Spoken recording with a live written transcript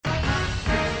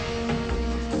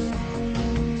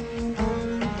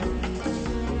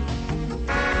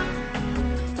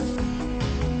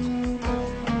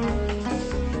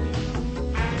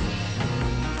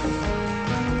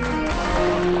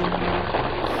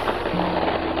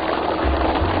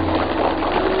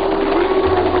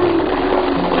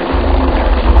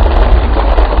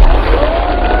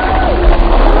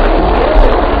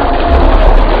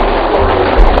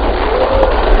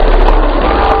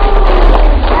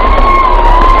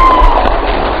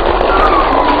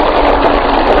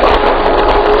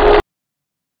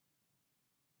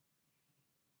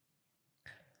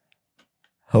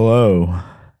Hello,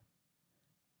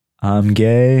 I'm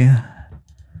Gay,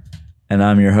 and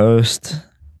I'm your host,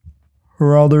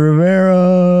 Geraldo Rivera.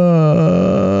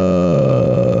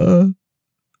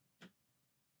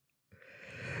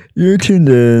 You're tuned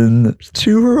in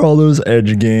to Geraldo's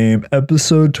Edge Game,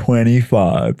 episode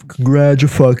 25.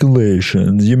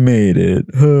 Congratulations, you made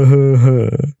it. Who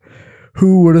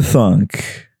would have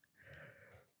thunk?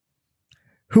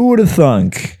 Who would have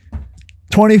thunk?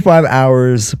 25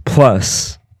 hours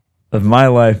plus of my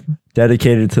life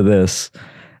dedicated to this.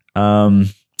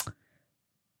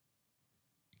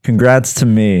 Congrats to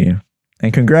me,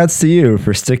 and congrats to you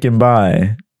for sticking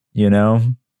by, you know?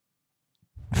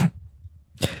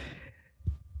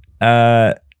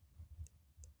 If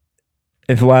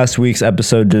last week's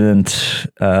episode didn't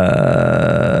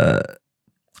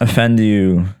offend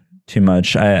you too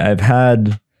much, I've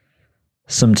had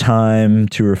some time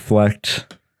to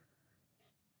reflect.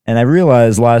 And I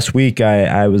realized last week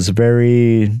I was just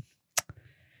very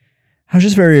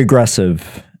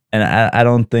aggressive. And I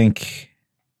don't think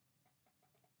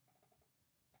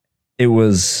it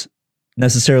was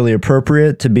necessarily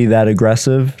appropriate to be that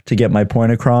aggressive to get my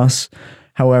point across.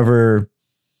 However,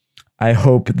 I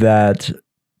hope that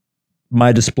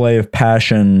my display of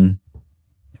passion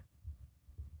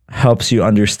helps you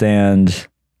understand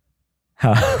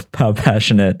how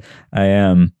passionate I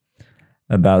am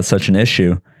about such an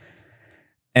issue.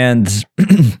 And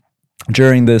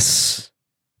during this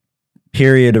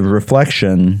period of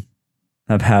reflection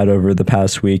I've had over the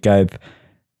past week, I've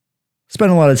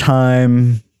spent a lot of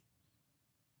time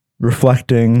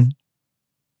reflecting,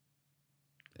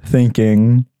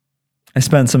 thinking. I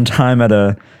spent some time at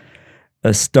a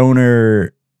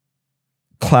stoner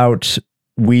clout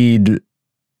weed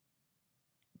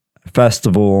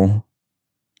festival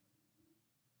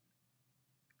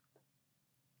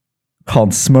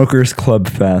called Smokers Club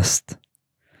Fest.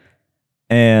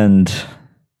 And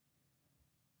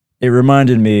it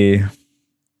reminded me,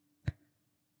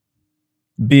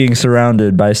 being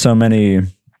surrounded by so many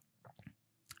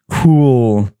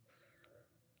cool,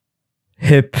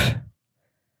 hip,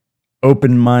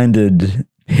 open-minded,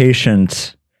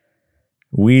 patient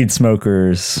weed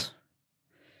smokers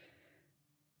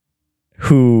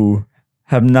who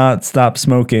have not stopped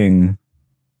smoking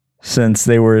since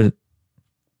they were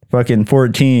fucking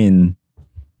 14,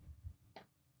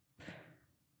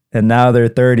 and now they're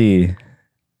 30,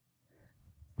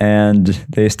 and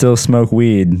they still smoke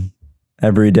weed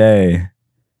every day,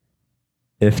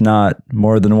 if not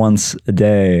more than once a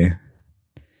day.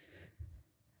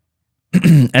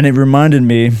 And it reminded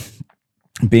me,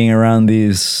 being around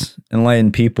these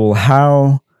enlightened people,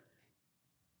 how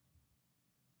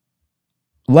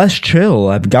less chill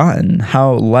I've gotten,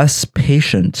 how less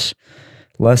patient,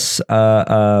 less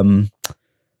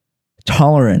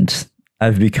tolerant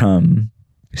I've become,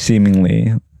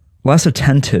 seemingly less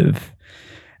attentive.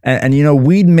 And you know,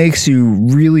 weed makes you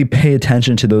really pay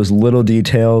attention to those little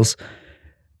details.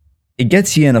 It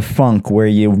gets you in a funk where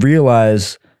you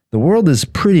realize the world is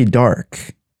pretty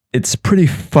dark. It's pretty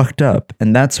fucked up,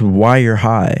 and that's why you're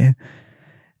high.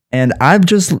 And I've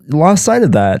just lost sight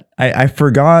of that. I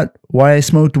forgot why I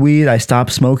smoked weed. I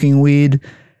stopped smoking weed,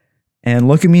 and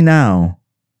look at me now.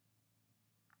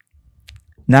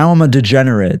 Now I'm a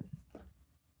degenerate.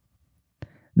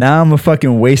 Now I'm a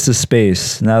fucking waste of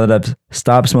space now that I've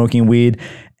stopped smoking weed,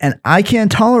 and I can't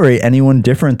tolerate anyone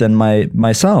different than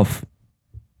myself.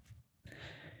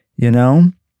 You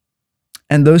know?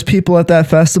 And those people at that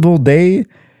festival, they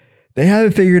have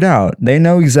it figured out. They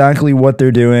know exactly what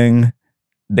they're doing.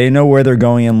 They know where they're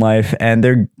going in life, and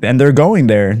they're going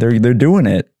there. They're doing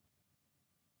it.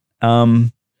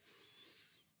 And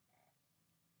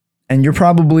you're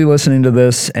probably listening to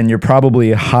this, and you're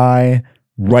probably high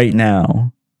right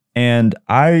now. And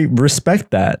I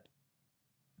respect that.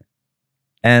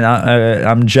 And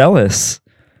I'm jealous.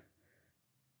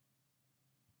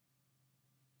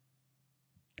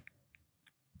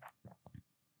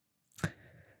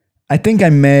 I think I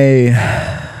may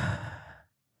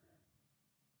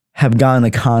have gotten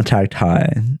a contact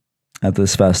high at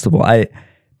this festival. I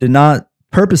did not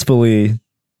purposefully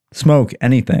smoke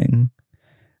anything.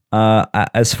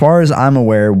 As far as I'm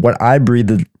aware, what I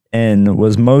breathed in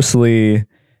was mostly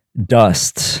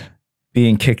dust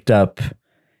being kicked up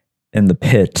in the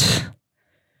pit.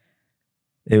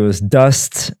 It was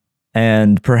dust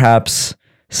and perhaps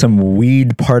some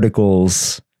weed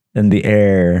particles in the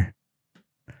air.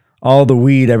 All the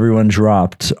weed everyone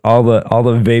dropped, all the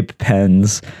vape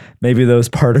pens, maybe those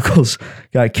particles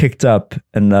got kicked up,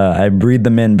 and I breathed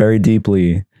them in very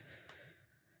deeply.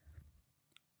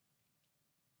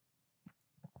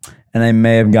 And I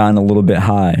may have gotten a little bit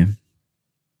high.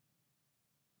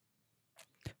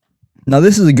 Now,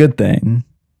 this is a good thing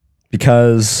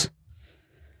because,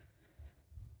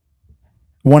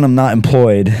 one, I'm not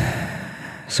employed,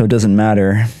 so it doesn't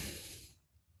matter.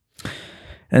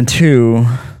 And two,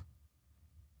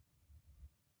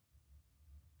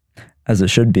 as it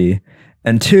should be.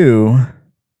 And two,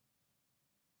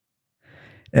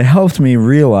 it helped me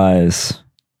realize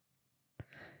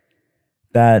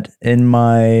that in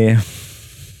my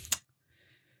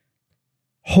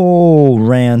whole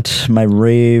rant, my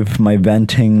rave, my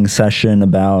venting session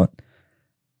about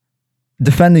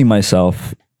defending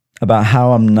myself, about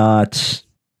how I'm not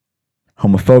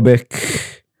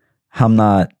homophobic, how I'm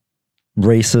not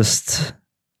racist,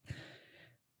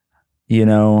 you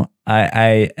know,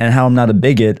 and how I'm not a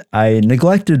bigot, I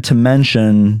neglected to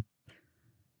mention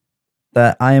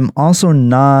that I am also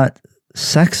not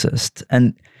sexist.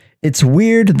 And it's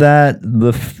weird that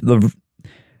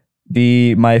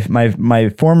my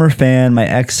former fan, my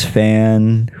ex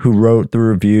fan who wrote the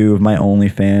review of my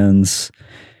OnlyFans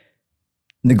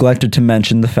neglected to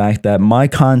mention the fact that my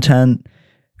content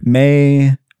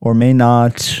may or may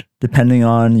not, depending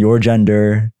on your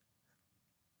gender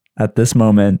at this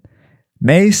moment,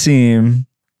 may seem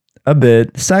a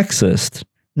bit sexist.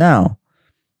 Now,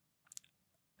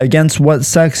 against what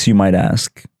sex, you might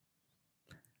ask?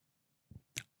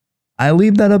 I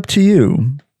leave that up to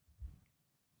you.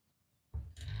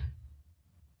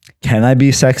 Can I be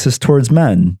sexist towards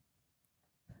men?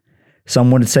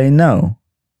 Some would say no.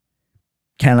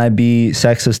 Can I be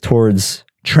sexist towards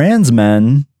trans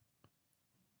men?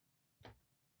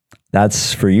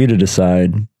 That's for you to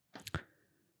decide.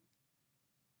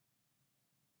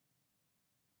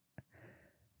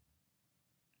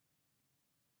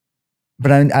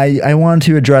 But I wanted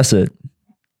to address it.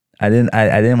 I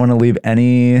didn't want to leave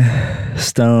any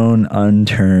stone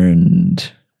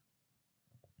unturned.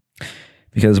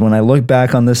 Because when I look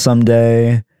back on this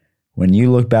someday, when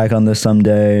you look back on this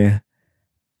someday,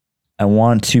 I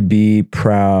want to be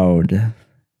proud.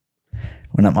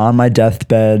 When I'm on my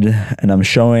deathbed and I'm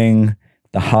showing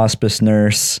the hospice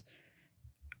nurse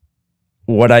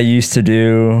what I used to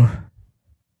do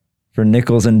for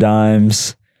nickels and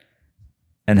dimes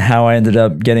and how I ended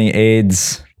up getting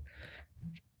AIDS.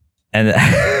 And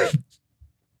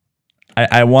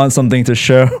I want something to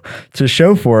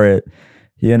show for it,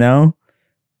 you know?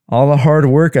 All the hard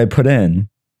work I put in.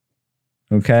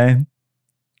 Okay?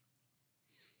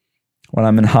 When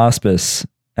I'm in hospice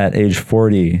at age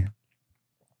 40.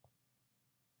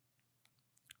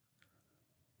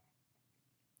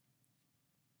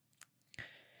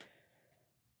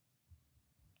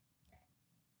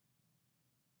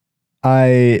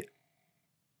 I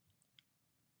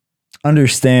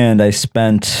understand I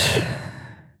spent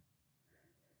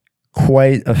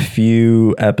quite a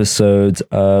few episodes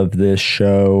of this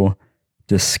show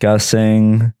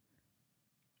discussing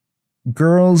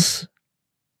girls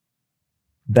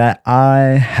that I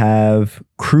have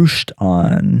crushed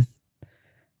on.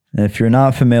 And if you're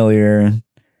not familiar,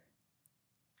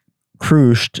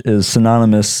 crushed is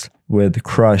synonymous with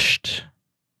crushed.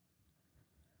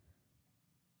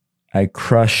 I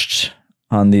crushed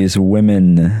on these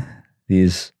women,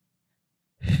 these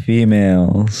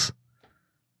females,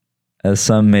 as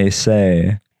some may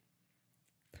say.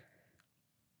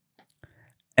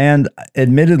 And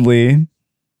admittedly,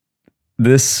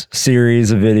 this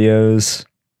series of videos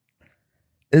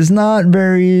is not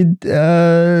very,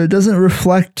 doesn't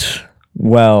reflect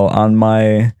well on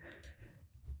my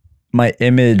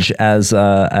image as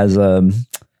a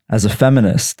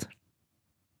feminist,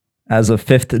 as a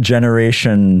fifth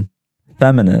generation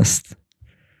feminist.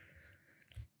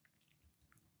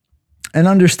 And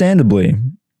understandably,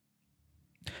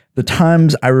 the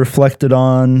times I reflected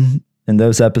on in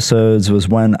those episodes was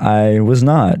when I was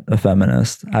not a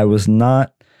feminist. I was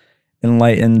not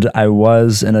enlightened. I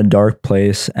was in a dark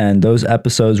place, and those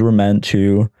episodes were meant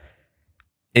to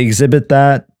exhibit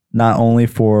that, not only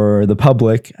for the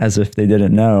public, as if they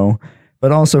didn't know,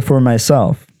 but also for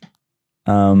myself,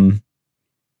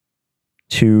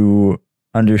 to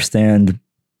understand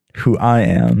who I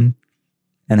am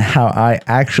and how I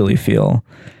actually feel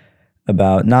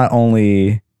about not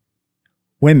only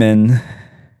women,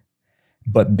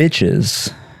 but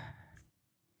bitches.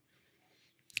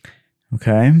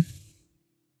 Okay?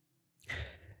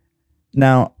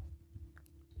 Now,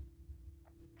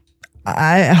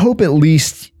 I hope at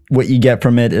least what you get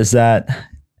from it is that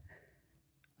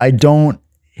I don't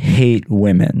hate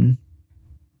women.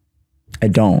 I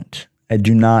don't. I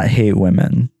do not hate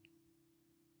women.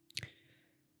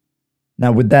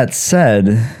 Now, with that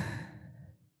said,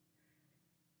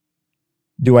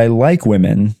 do I like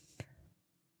women?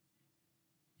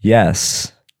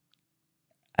 Yes,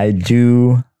 I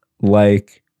do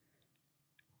like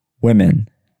women.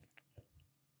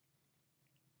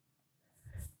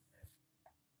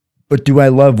 But do I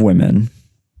love women?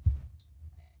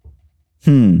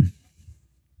 Now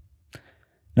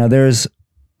there's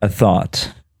a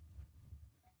thought.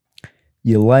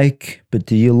 You like, but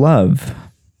do you love?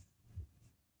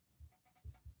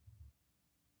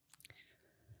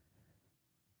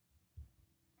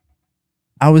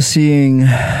 I was seeing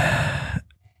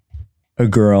a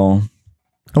girl,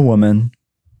 a woman,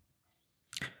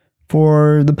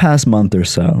 for the past month or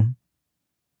so.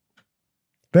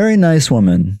 Very nice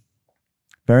woman.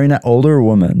 Older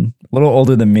woman. A little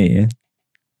older than me.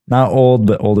 Not old,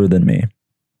 but older than me.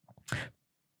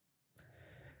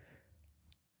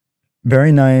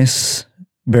 Very nice,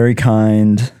 very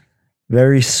kind,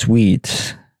 very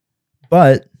sweet,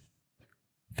 but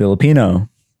Filipino.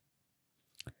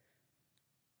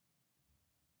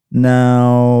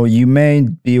 Now, you may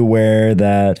be aware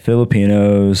that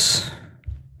Filipinos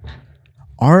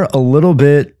are a little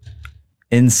bit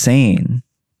insane.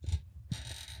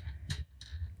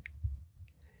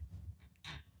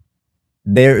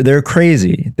 They're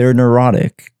crazy. They're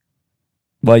neurotic.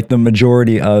 Like the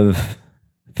majority of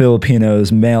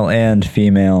Filipinos, male and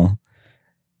female,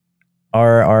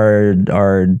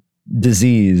 are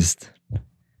diseased.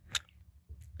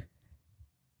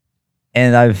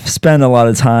 And I've spent a lot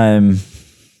of time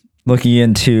looking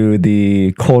into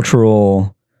the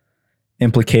cultural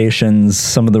implications,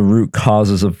 some of the root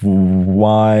causes of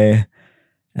why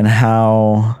and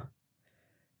how.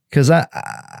 Because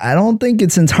I don't think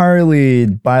it's entirely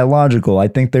biological. I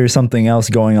think there's something else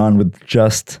going on with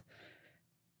just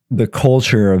the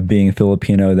culture of being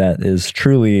Filipino that is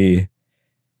truly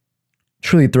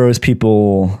throws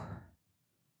people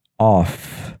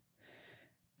off.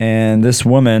 And this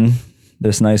woman,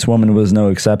 this nice woman, was no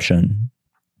exception.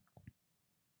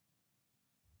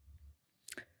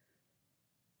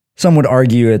 Some would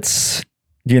argue it's,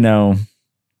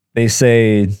 they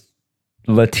say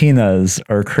Latinas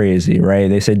are crazy, right?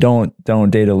 They say don't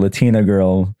date a Latina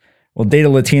girl. Well, date a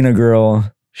Latina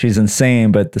girl, she's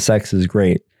insane, but the sex is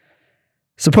great.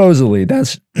 Supposedly,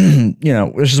 that's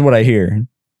which is what I hear.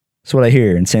 That's what I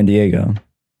hear in San Diego.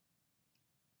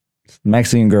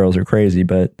 Mexican girls are crazy,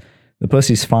 but the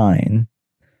pussy's fine.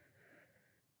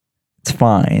 It's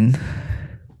fine.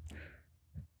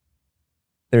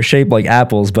 They're shaped like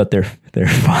apples, but they're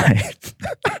fine.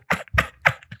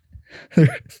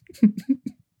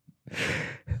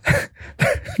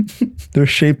 They're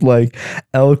shaped like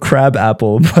El Crab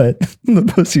Apple, but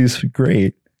the pussy's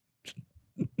great.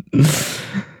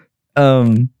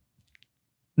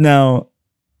 Now,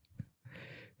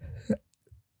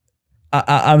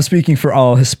 I'm speaking for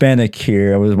all Hispanic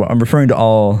here. I'm referring to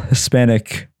all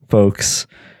Hispanic folks.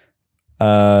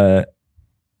 When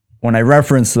I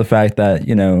reference the fact that,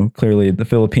 clearly the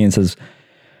Philippines was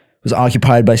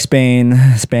occupied by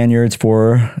Spaniards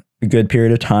for a good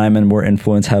period of time, and were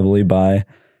influenced heavily by a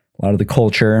lot of the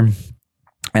culture.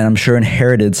 And I'm sure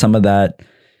inherited some of that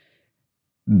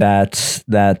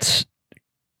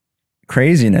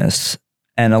craziness.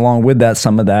 And along with that,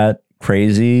 some of that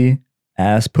crazy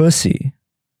ass pussy.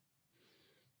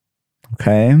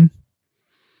 Okay.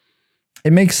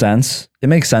 It makes sense. It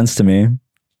makes sense to me.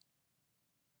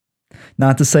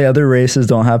 Not to say other races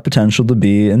don't have potential to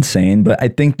be insane, but I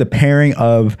think the pairing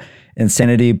of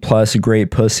insanity plus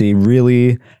great pussy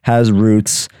really has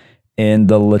roots in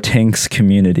the Latinx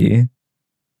community.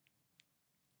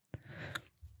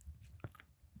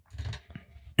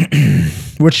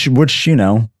 which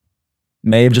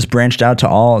may have just branched out to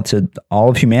all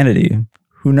of humanity.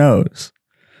 Who knows?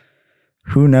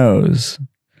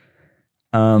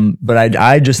 But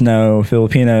I just know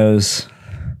Filipinos,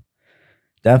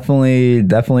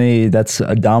 definitely that's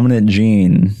a dominant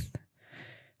gene.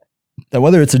 That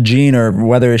whether it's a gene or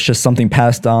whether it's just something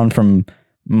passed on from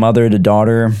mother to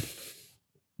daughter,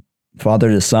 father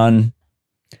to son.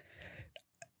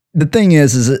 The thing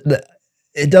is that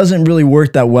it doesn't really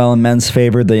work that well in men's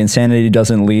favor. The insanity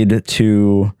doesn't lead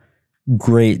to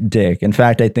great dick. In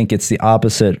fact, I think it's the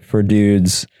opposite for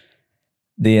dudes.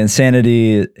 The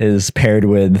insanity is paired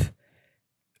with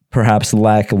perhaps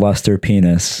lackluster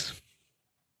penis.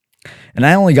 And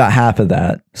I only got half of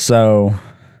that. So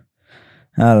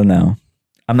I don't know.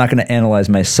 I'm not going to analyze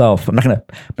myself. I'm not going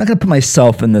to put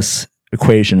myself in this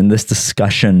equation, in this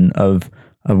discussion of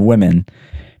women,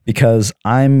 because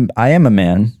I am a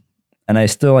man and I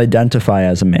still identify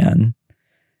as a man.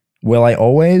 Will I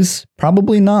always?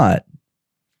 Probably not.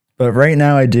 But right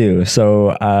now I do.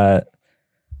 So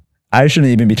I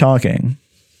shouldn't even be talking.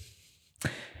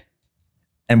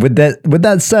 And with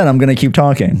that said, I'm going to keep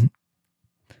talking.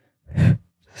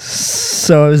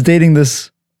 So I was dating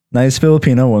this nice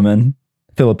Filipino woman,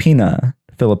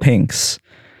 Philippinks,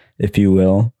 if you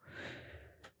will.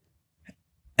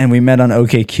 And we met on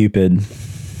OkCupid.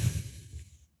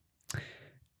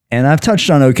 And I've touched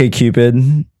on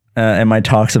OkCupid in my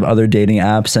talks of other dating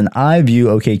apps, and I view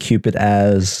OkCupid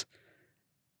as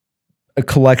a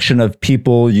collection of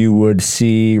people you would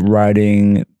see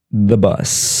riding the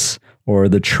bus or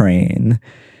the train.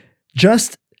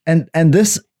 And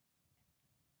this,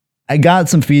 I got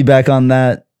some feedback on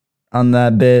that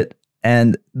bit,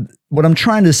 and what I'm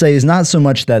trying to say is not so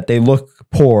much that they look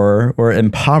poor or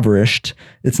impoverished.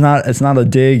 It's not a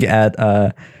dig at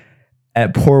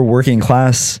poor working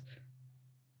class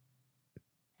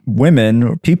women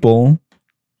or people.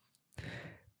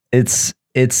 It's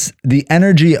the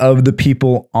energy of the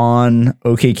people on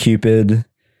OkCupid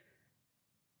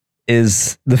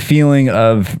is the feeling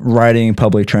of riding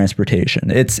public transportation.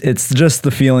 It's just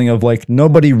the feeling of like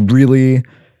nobody really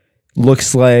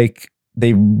looks like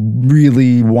they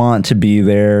really want to be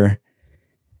there,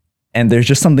 and there's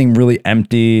just something really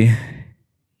empty,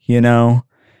 you know?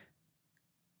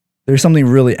 There's something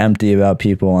really empty about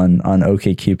people on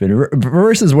OkCupid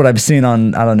versus what I've seen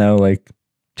on, I don't know, like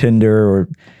Tinder or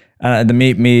the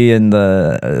Meet Me and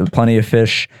the Plenty of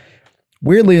Fish.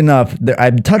 Weirdly enough,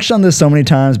 I've touched on this so many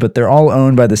times, but they're all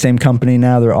owned by the same company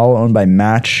now. They're all owned by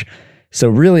Match. So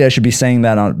really, I should be saying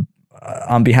that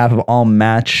on behalf of all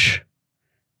Match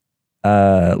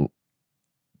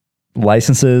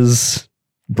licenses,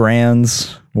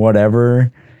 brands,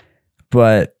 whatever.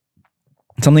 But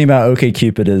something about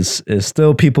OkCupid is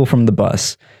still people from the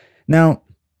bus. Now,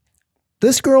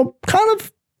 this girl kind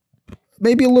of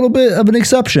maybe a little bit of an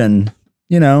exception.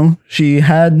 You know, she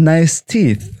had nice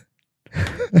teeth.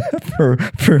 for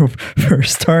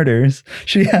starters,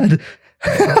 she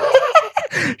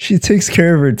takes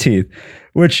care of her teeth,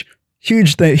 which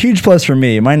huge plus for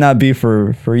me. It might not be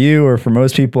for you or for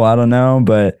most people, I don't know,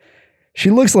 but she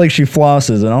looks like she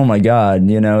flosses, and oh my god,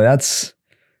 you know, that's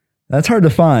hard to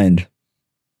find.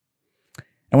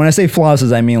 And when I say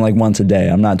flosses, I mean like once a day.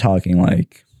 I'm not talking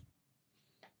like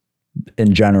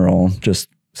in general, just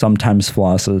sometimes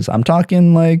flosses. I'm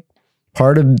talking like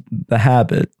part of the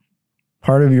habit,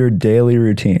 part of your daily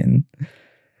routine.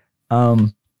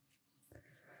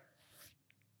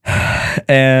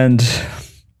 And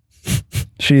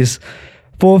she's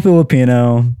full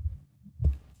Filipino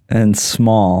and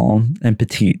small and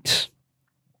petite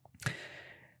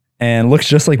and looks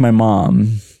just like my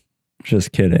mom.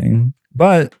 Just kidding.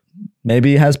 But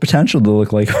maybe has potential to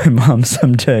look like my mom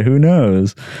someday. Who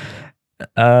knows?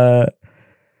 But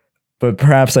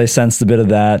perhaps I sensed a bit of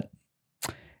that.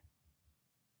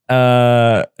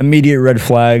 Immediate red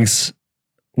flags,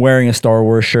 wearing a Star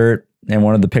Wars shirt in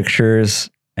one of the pictures.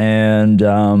 And,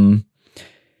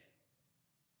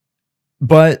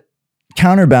 but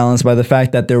counterbalanced by the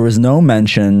fact that there was no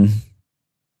mention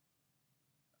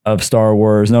of Star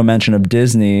Wars, no mention of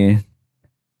Disney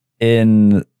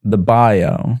in the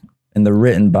bio, in the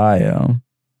written bio,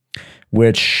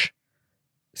 which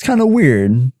is kind of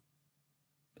weird.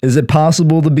 Is it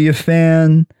possible to be a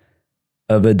fan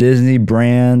of a Disney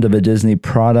brand, of a Disney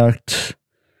product,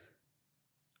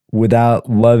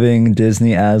 without loving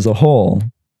Disney as a whole?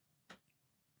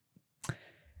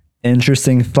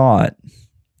 Interesting thought.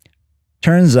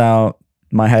 Turns out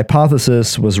my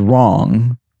hypothesis was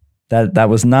wrong. That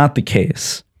was not the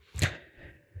case.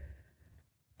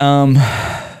 Like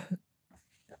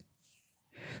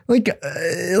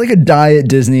a diet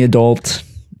Disney adult,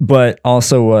 but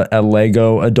also a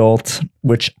Lego adult,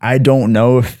 which I don't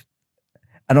know if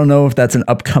that's an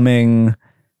upcoming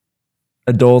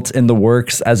adult in the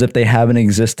works, as if they haven't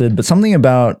existed. But something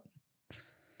about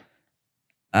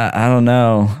I don't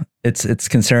know. It's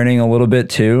concerning a little bit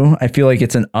too. I feel like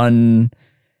it's an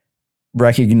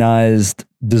unrecognized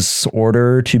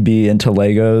disorder to be into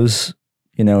Legos,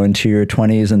 you know, into your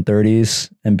 20s and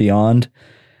 30s and beyond.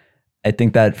 I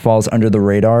think that falls under the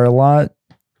radar a lot.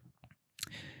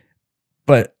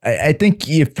 But I think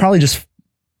it probably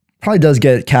does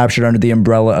get captured under the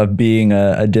umbrella of being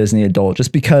a Disney adult,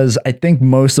 just because I think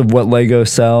most of what Lego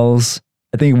sells,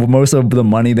 I think most of the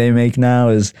money they make now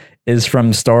is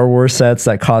from Star Wars sets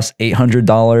that cost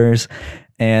 $800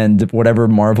 and whatever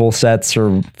Marvel sets or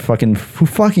who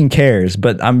fucking cares?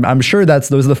 But I'm sure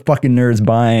those are the fucking nerds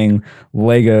buying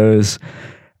Legos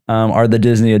are the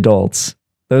Disney adults.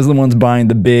 Those are the ones buying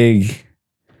the big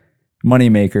money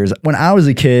makers. When I was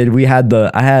a kid,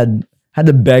 I had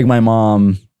to beg my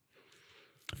mom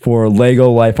for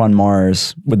Lego Life on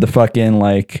Mars with the fucking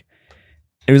like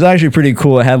It was actually pretty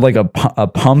cool. It had like a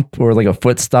pump or like a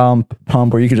foot stomp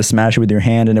pump where you could just smash it with your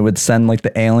hand and it would send like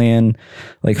the alien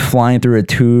like flying through a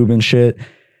tube and shit.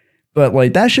 But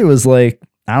like that shit was like,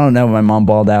 I don't know, my mom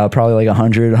balled out probably like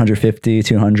 100, 150,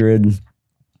 200.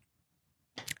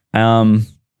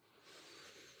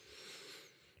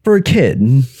 For a kid.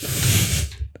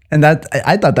 And that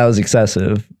I thought that was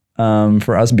excessive.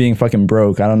 For us being fucking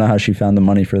broke. I don't know how she found the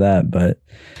money for that, but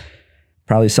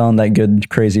probably selling that good,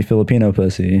 crazy Filipino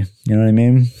pussy. You know what I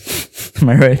mean? Am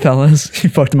I right, fellas? You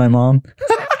fucked my mom?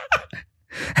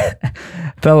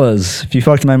 Fellas, if you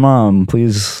fucked my mom,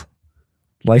 please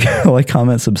like,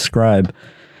 comment, subscribe.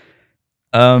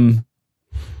 And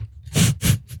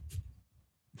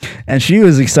she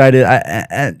was excited.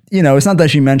 You know, it's not that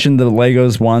she mentioned the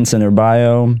Legos once in her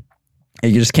bio.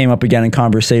 It just came up again in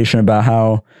conversation about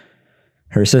how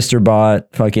her sister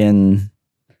bought fucking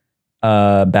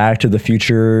Back to the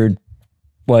Future,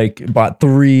 like bought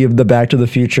 3 of the Back to the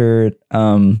Future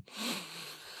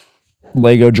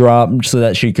Lego drop so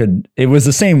that she could, it was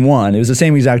the same one. It was the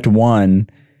same exact one,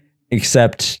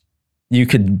 except you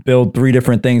could build 3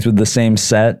 different things with the same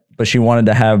set, but she wanted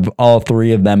to have all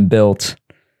 3 of them built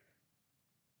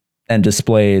and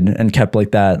displayed and kept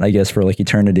like that, I guess, for like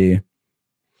eternity.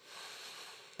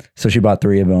 So she bought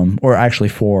 3 of them, or actually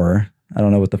 4. I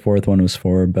don't know what the 4th one was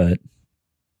for, but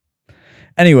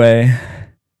anyway,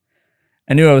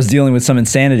 I knew I was dealing with some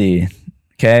insanity.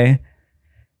 Okay. I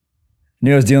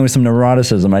knew I was dealing with some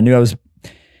neuroticism. I knew I was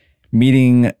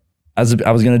meeting, I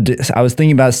was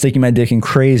thinking about sticking my dick in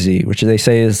crazy, which they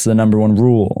say is the number 1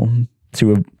 rule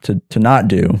to not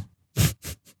do.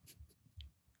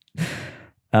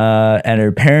 And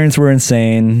her parents were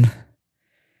insane,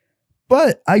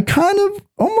 but I kind of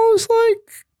almost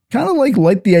liked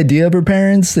the idea of her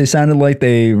parents. They sounded like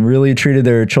they really treated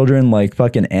their children like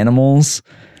fucking animals.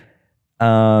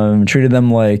 Treated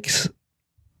them like,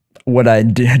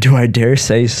 do I dare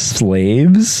say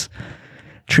slaves?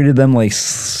 Treated them like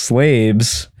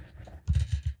slaves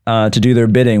to do their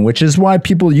bidding, which is why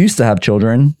people used to have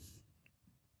children.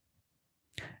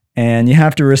 And you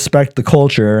have to respect the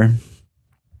culture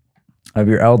of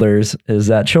your elders, is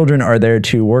that children are there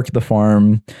to work the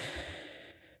farm,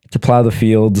 to plow the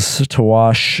fields, to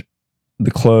wash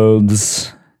the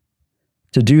clothes,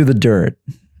 to do the dirt.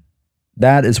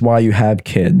 That is why you have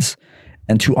kids.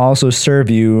 And to also serve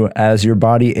you as your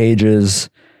body ages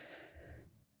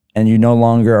and you no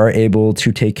longer are able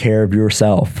to take care of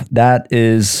yourself. That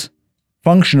is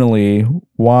functionally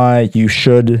why you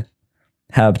should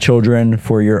have children,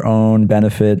 for your own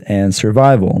benefit and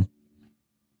survival.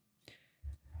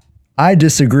 I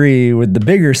disagree with the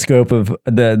bigger scope of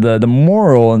the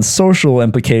moral and social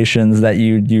implications that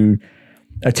you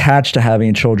attach to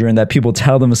having children, that people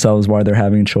tell themselves why they're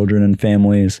having children and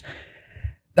families.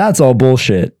 That's all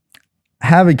bullshit.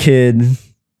 Have a kid.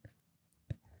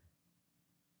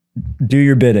 Do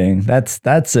your bidding.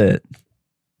 That's it.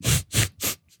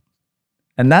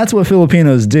 And that's what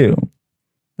Filipinos do.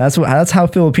 That's how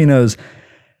Filipinos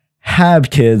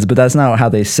have kids, but that's not how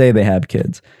they say they have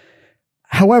kids.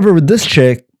 However, with this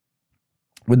chick,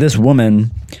 with this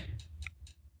woman,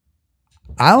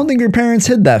 I don't think her parents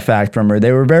hid that fact from her.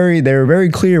 They were very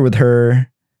clear with her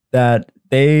that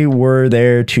they were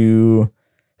there to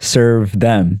serve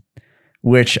them,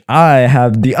 which I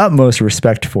have the utmost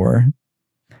respect for.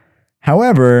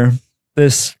 However,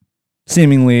 this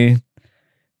seemingly,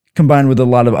 combined with a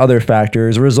lot of other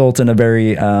factors, results in a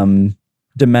very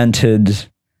demented,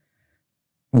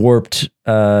 warped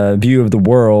view of the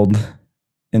world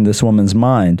in this woman's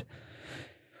mind.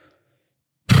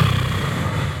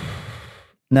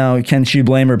 Now, can she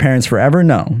blame her parents forever?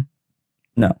 No.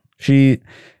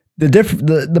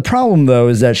 The problem though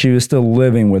is that she was still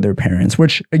living with her parents,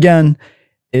 which again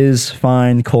is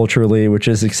fine culturally, which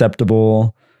is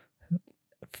acceptable.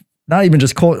 Not even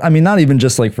just not even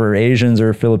just like for Asians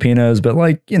or Filipinos, but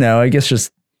like, you know, I guess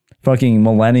just fucking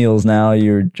millennials now,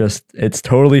 it's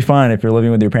totally fine if you're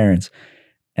living with your parents.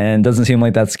 And it doesn't seem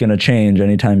like that's going to change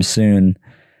anytime soon,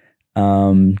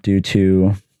 due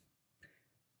to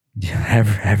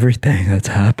everything that's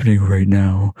happening right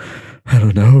now. I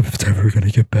don't know if it's ever going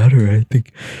to get better.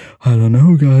 I don't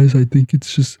know, guys. I think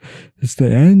it's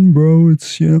the end, bro.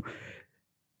 It's, you know,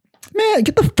 man,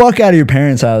 get the fuck out of your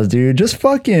parents' house, dude. Just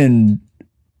fucking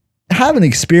have an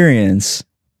experience.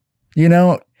 You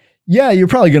know, yeah, you're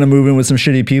probably going to move in with some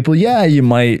shitty people. Yeah, you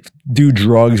might do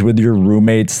drugs with your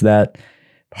roommates that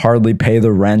hardly pay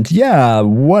the rent. Yeah,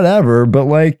 whatever. But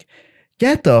like,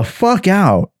 get the fuck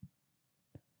out.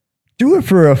 Do it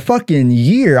for a fucking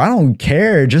year. I don't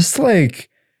care. Just like,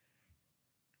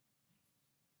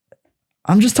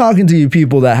 I'm just talking to you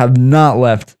people that have not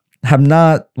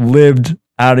lived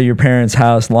out of your parents'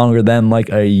 house longer than like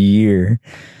a year.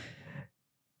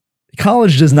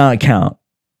 College does not count.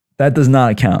 That does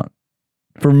not count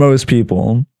for most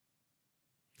people.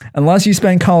 Unless you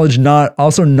spend college not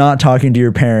talking to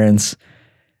your parents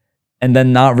and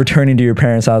then not returning to your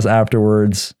parents' house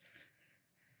afterwards.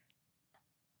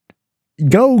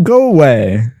 Go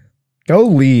away. Go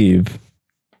leave.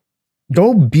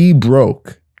 Go be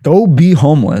broke. Go be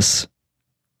homeless.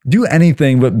 Do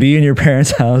anything but be in your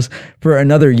parents' house for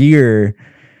another year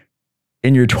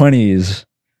in your 20s.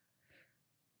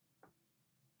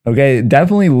 Okay,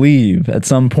 definitely leave at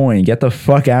some point. Get the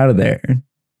fuck out of there.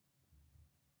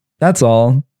 That's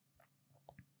all.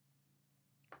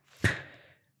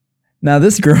 Now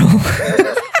this girl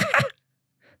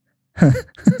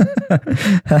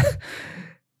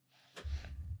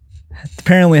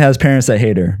apparently has parents that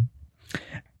hate her.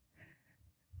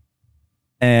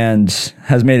 And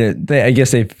has made it, I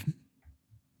guess they've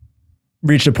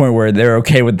reached a point where they're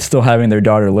okay with still having their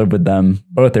daughter live with them,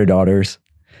 both their daughters.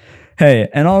 Hey,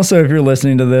 and also if you're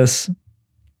listening to this,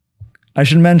 I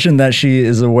should mention that she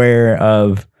is aware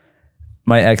of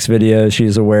my X videos.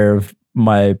 She's aware of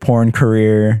my porn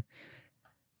career.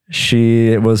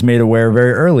 She was made aware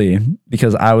very early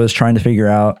because I was trying to figure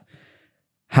out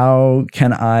how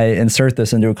can I insert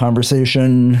this into a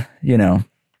conversation,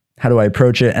 how do I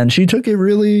approach it? And she took it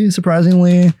really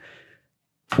surprisingly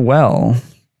well.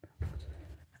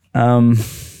 And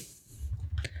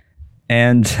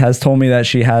has told me that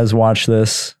she has watched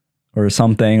this or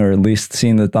something, or at least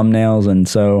seen the thumbnails. And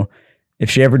so if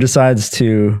she ever decides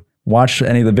to watch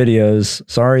any of the videos,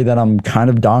 sorry that I'm kind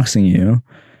of doxing you.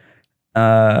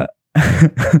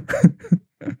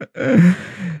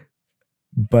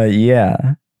 But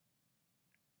yeah.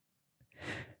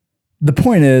 The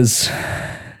point is,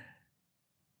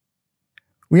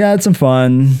 we had some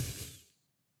fun,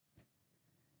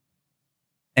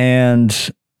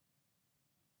 and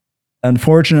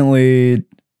unfortunately,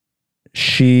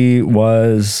 she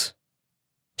was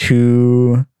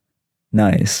too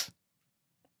nice.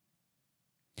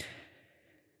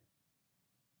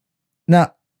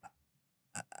 Now,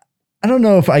 I don't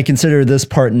know if I consider this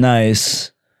part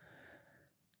nice,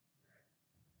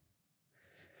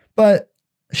 but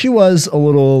she was a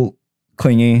little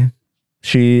clingy.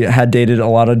 She had dated a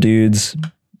lot of dudes,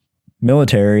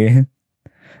 military,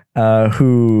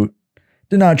 who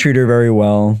did not treat her very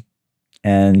well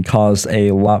and caused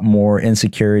a lot more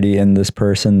insecurity in this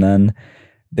person than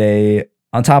they,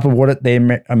 on top of what they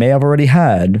may have already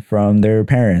had from their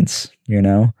parents,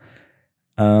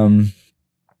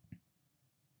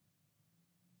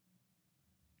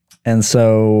 And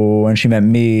so when she met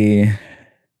me,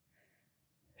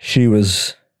 she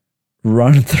was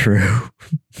run through.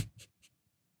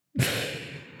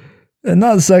 And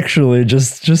not sexually,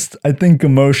 just I think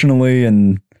emotionally,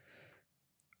 and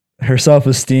her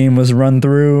self-esteem was run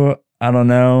through. I don't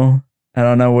know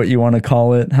what you want to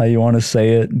call it, how you want to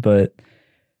say it, but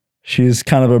she's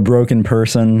kind of a broken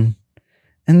person,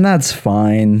 and that's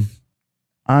fine.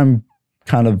 I'm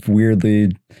kind of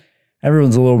weirdly,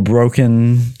 everyone's a little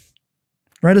broken.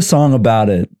 Write a song about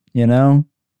it,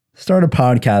 Start a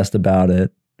podcast about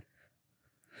it.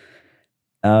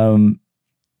 And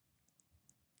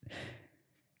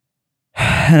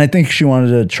I think she wanted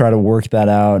to try to work that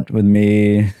out with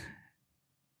me.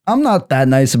 I'm not that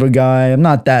nice of a guy. I'm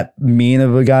not that mean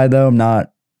of a guy, though. I'm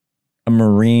not a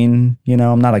Marine,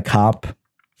 I'm not a cop.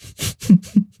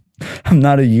 I'm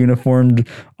not a uniformed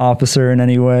officer in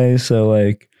any way. So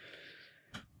like,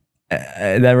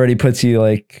 that already puts you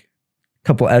like a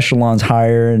couple echelons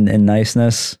higher in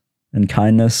niceness and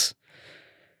kindness.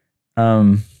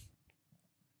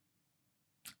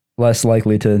 Less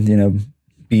likely to,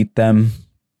 beat them,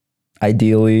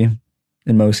 ideally,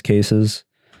 in most cases.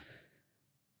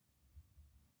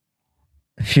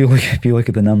 If you look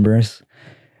at the numbers.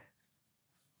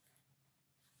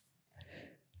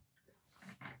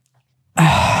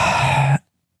 I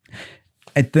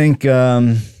think,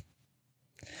 but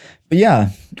yeah,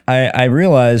 I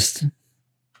realized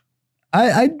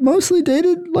I mostly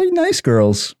dated like nice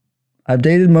girls. I've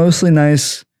dated mostly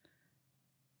nice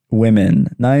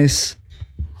women, nice,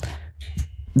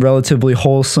 relatively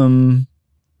wholesome,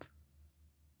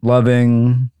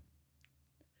 loving.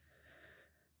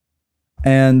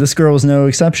 And this girl was no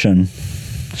exception.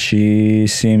 She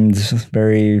seemed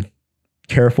very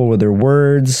careful with her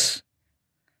words,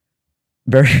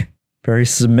 very, very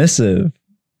submissive,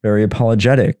 very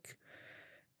apologetic.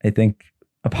 I think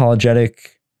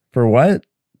apologetic for what,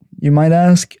 you might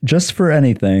ask? Just for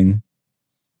anything.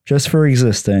 Just for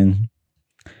existing.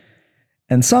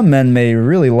 And some men may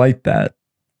really like that.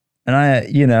 And I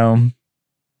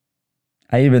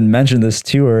even mentioned this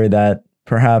to her that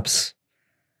perhaps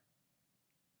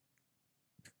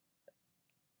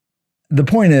the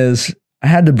point is I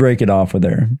had to break it off with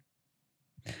her.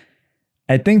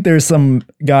 I think there's some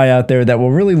guy out there that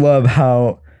will really love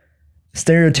how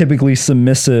stereotypically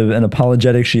submissive and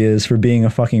apologetic she is for being a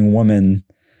fucking woman.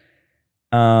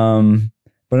 But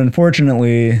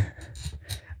unfortunately,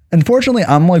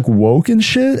 I'm like woke and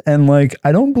shit, and like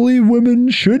I don't believe women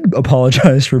should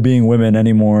apologize for being women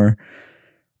anymore.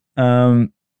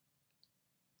 And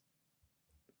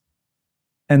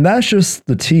that's just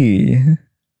the tea.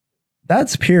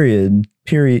 That's period.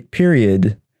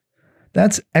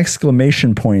 That's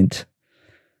exclamation point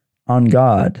on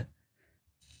God.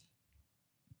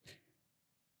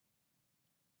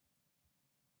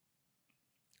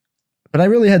 But I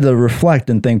really had to reflect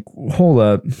and think, hold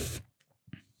up.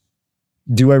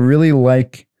 Do I really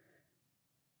like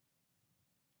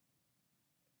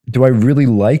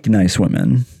nice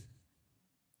women?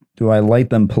 Do I like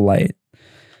them polite?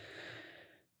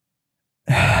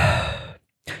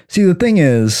 See, the thing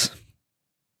is,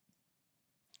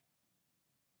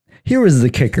 here was the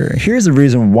kicker. Here's the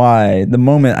reason why the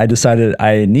moment I decided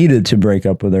I needed to break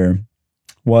up with her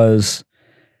was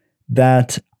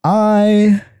that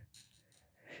the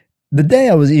day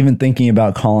I was even thinking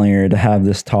about calling her to have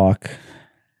this talk,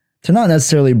 to not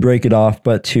necessarily break it off,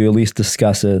 but to at least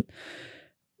discuss it,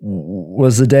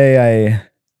 was the day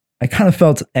I kind of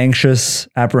felt anxious,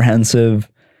 apprehensive,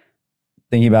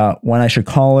 thinking about when I should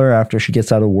call her after she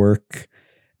gets out of work.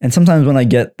 And sometimes when I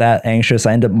get that anxious,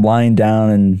 I end up lying down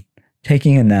and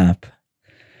taking a nap.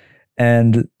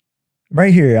 And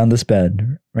right here on this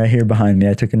bed, right here behind me,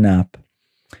 I took a nap.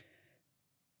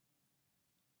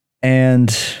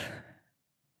 And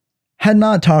had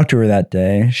not talked to her that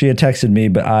day. She had texted me,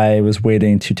 but I was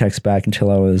waiting to text back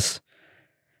until I was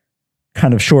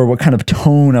kind of sure what kind of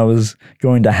tone I was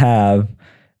going to have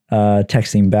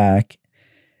texting back.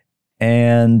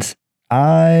 And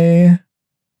I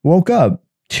woke up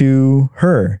to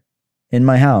her in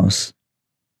my house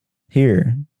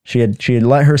here. She had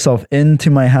let herself into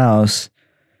my house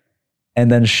and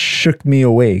then shook me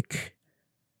awake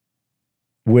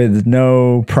with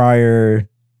no prior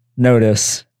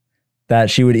notice that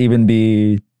she would even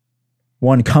be,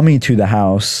 one, coming to the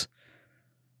house,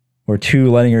 or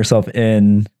two, letting herself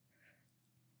in,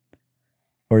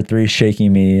 or three,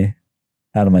 shaking me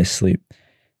out of my sleep.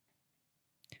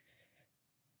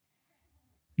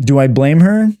 Do I blame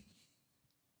her?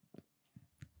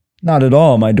 Not at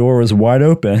all. My door was wide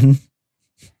open.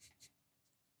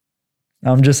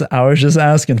 I was just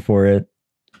asking for it.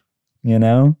 You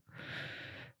know?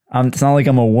 It's not like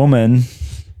I'm a woman.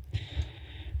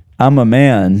 I'm a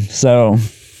man. So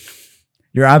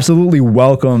you're absolutely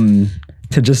welcome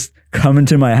to just come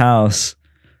into my house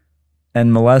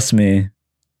and molest me,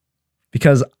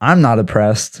 because I'm not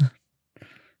oppressed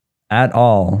at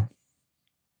all.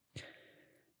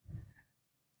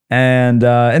 And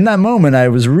in that moment,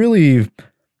 there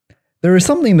was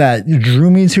something that drew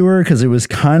me to her, because it was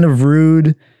kind of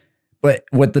rude. But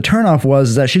what the turnoff was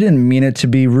is that she didn't mean it to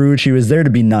be rude. She was there to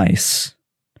be nice.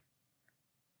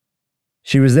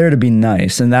 She was there to be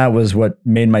nice. And that was what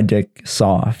made my dick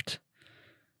soft.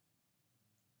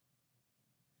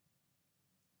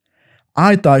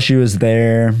 I thought she was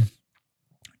there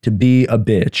to be a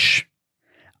bitch.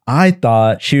 I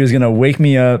thought she was going to wake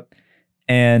me up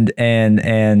and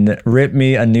rip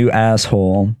me a new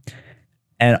asshole.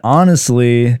 And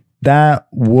honestly, that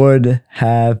would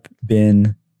have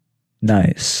been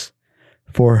nice.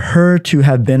 For her to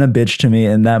have been a bitch to me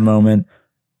in that moment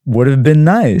would have been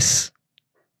nice.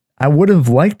 I would have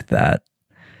liked that.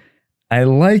 I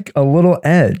like a little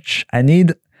edge.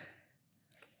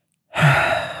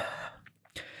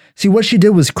 See, what she did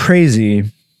was crazy,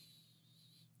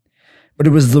 but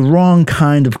it was the wrong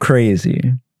kind of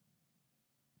crazy.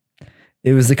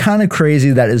 It was the kind of crazy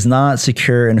that is not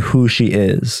secure in who she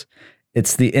is.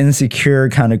 It's the insecure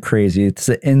kind of crazy. It's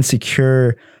the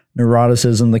insecure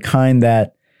neuroticism, the kind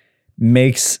that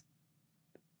makes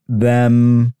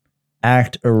them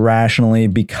act irrationally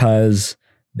because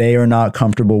they are not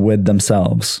comfortable with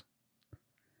themselves.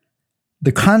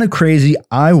 The kind of crazy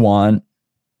I want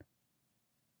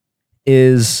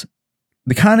is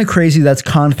the kind of crazy that's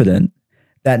confident,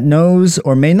 that knows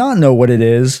or may not know what it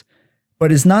is,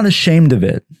 but is not ashamed of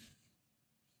it.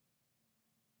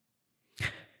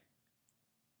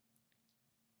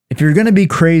 If you're going to be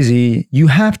crazy, you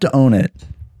have to own it.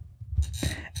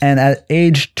 And at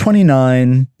age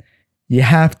 29, you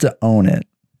have to own it.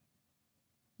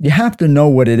 You have to know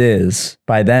what it is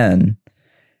by then.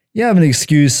 you have an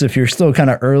excuse if you're still kind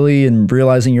of early and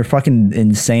realizing you're fucking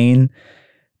insane.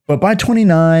 But by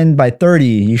 29, by 30,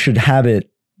 you should have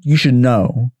it. You should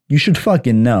know. You should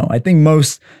fucking know. I think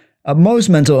most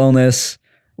mental illness,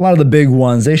 a lot of the big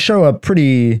ones, they show up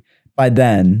pretty by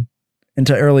then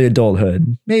into early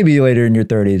adulthood, maybe later in your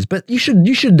 30s. But you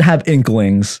should have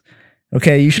inklings.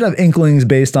 Okay, you should have inklings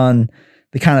based on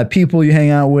the kind of people you hang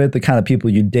out with, the kind of people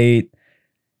you date,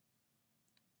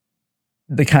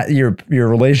 the kind your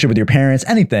relationship with your parents,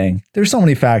 anything. There's so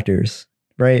many factors,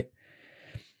 right?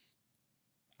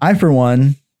 I, for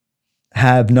one,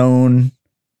 have known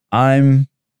I'm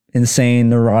insane,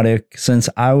 neurotic since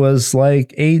I was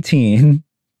like 18.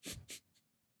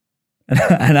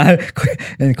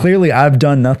 And clearly I've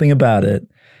done nothing about it.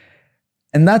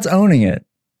 And that's owning it.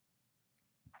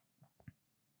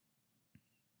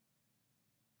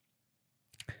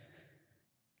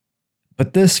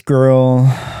 But this girl,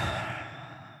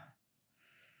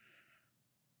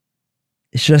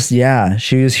 it's just, yeah,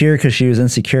 she was here because she was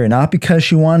insecure, not because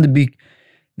she wanted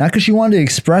to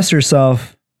express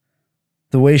herself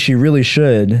the way she really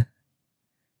should,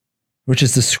 which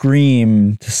is to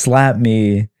scream, to slap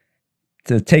me,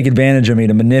 to take advantage of me,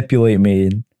 to manipulate me.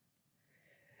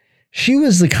 She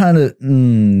was the kind of,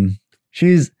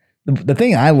 she's, the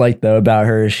thing I like though about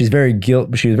her is she was very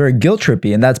guilt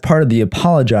trippy, and that's part of the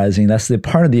apologizing. That's the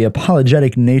part of the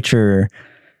apologetic nature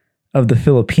of the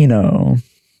Filipino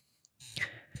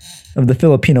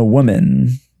woman.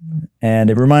 And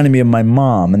it reminded me of my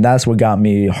mom, and that's what got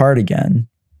me hard again.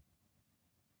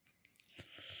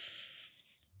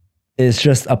 Is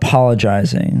just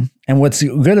apologizing. And what's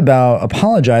good about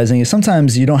apologizing is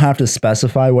sometimes you don't have to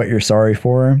specify what you're sorry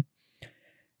for,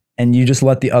 and you just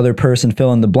let the other person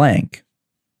fill in the blank.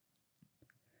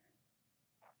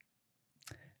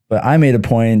 But I made a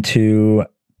point to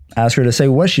ask her to say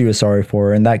what she was sorry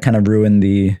for, and that kind of ruined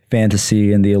the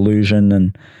fantasy and the illusion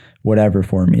and whatever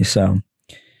for me. So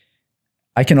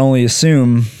I can only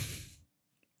assume,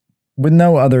 with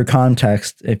no other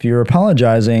context, if you're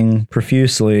apologizing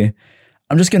profusely,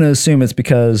 I'm just going to assume it's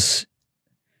because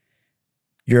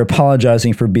you're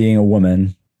apologizing for being a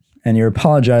woman, and you're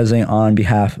apologizing on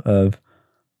behalf of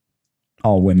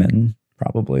all women,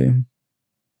 probably.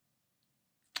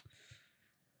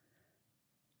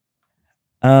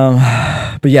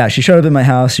 But yeah, she showed up at my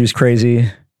house. She was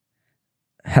crazy.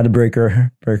 Had to break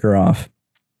her off.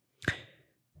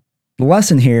 The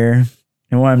lesson here,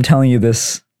 and why I'm telling you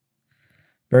this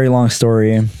very long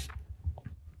story,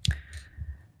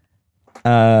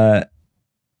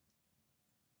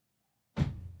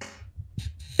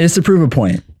 is to prove a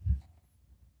point.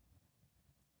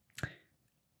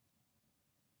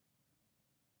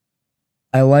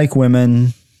 I like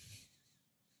women,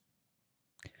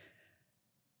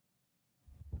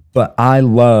 but I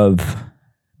love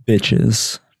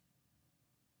bitches.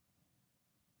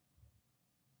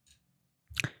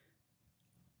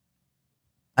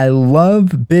 I love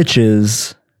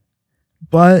bitches,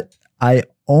 but I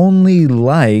only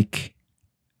like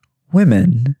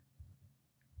women.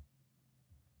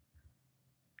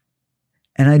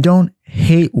 And I don't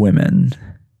hate women.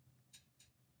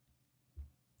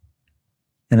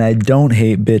 And I don't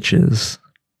hate bitches.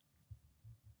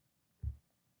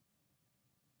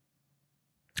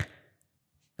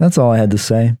 That's all I had to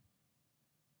say.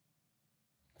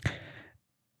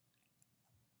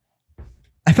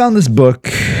 I found this book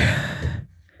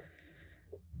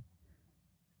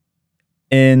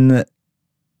in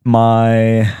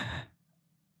the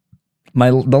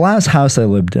last house I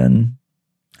lived in.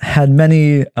 Had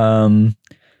many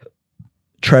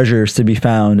treasures to be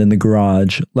found in the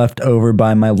garage left over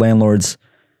by my landlord's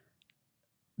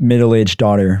middle-aged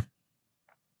daughter.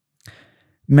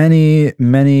 Many,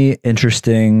 many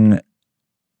interesting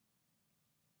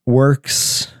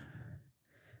works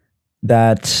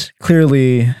that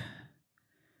clearly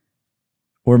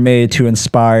were made to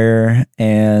inspire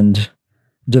and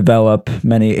develop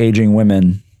many aging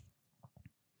women,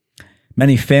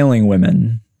 many failing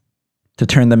women, to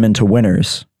turn them into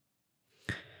winners.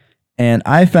 And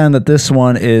I found that this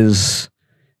one is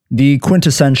the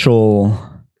quintessential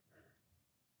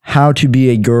how to be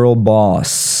a girl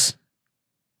boss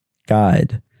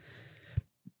guide.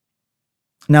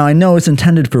 Now, I know it's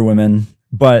intended for women,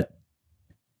 but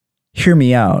hear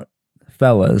me out,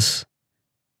 fellas.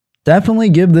 Definitely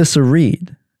give this a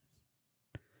read.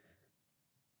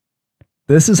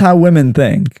 This is how women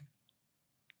think.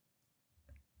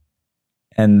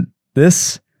 And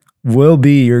this will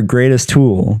be your greatest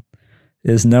tool,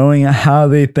 is knowing how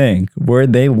they think, where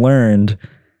they learned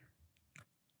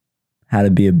how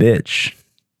to be a bitch.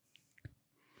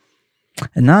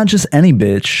 And not just any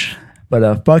bitch, but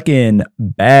a fucking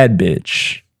bad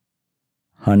bitch.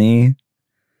 Honey.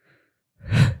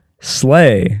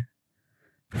 Slay.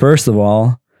 First of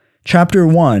all, chapter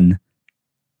 1.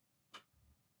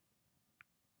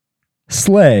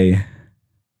 Slay.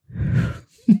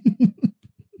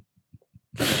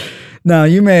 Now,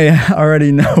 you may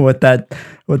already know what that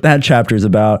chapter is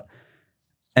about,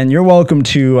 and you're welcome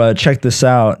to check this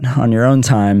out on your own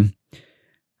time.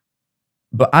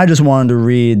 But I just wanted to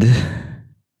read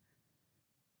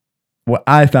what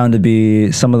I found to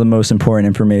be some of the most important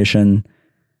information.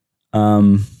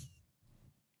 But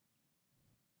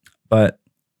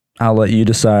I'll let you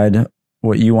decide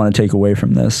what you want to take away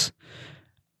from this.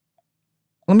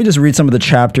 Let me just read some of the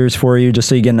chapters for you, just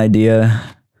so you get an idea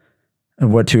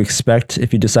of what to expect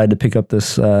if you decide to pick up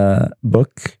this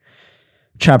book.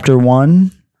 Chapter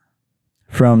 1,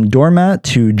 From Doormat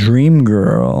to Dream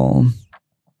Girl.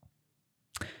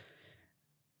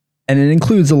 And it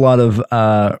includes a lot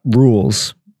of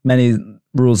rules, many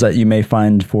rules that you may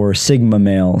find for Sigma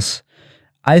males.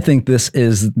 I think this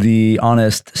is the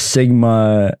honest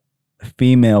Sigma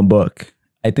female book.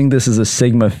 I think this is a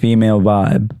Sigma female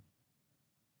vibe.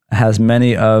 It has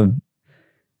many of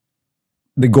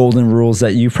the golden rules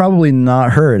that you've probably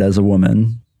not heard as a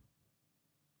woman,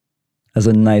 as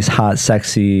a nice, hot,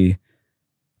 sexy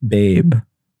babe.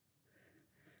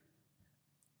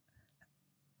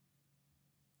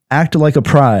 Act like a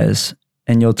prize,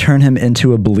 and you'll turn him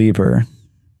into a believer.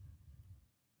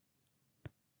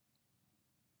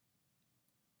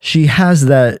 She has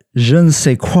that je ne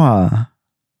sais quoi.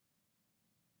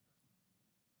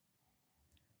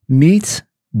 Meet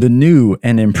the new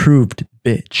and improved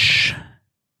bitch.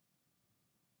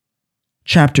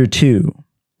 Chapter 2.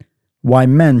 Why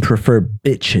men prefer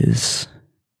bitches.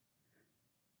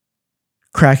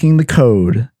 Cracking the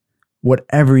code. What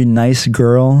every nice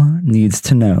girl needs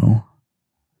to know.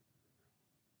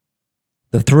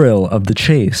 The thrill of the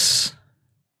chase.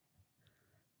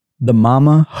 The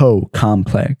mama ho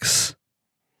complex.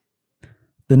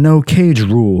 The no cage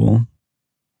rule.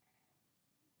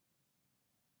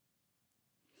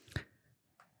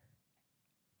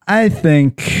 I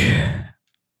think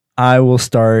I will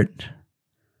start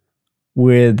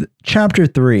with chapter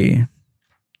 3,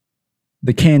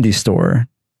 The Candy Store.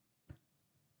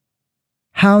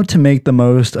 How to make the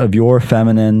most of your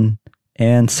feminine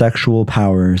and sexual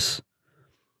powers.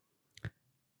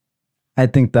 I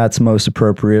think that's most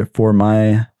appropriate for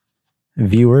my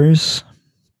viewers.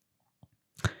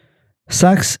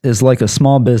 Sex is like a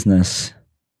small business.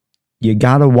 You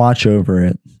gotta watch over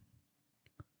it.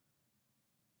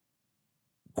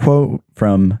 Quote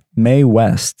from Mae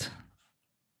West.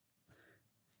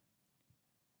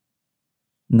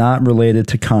 Not related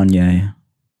to Kanye.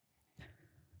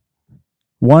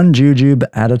 One jujube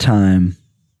at a time.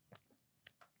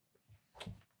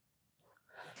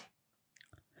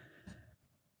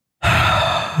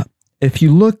 If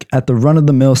you look at the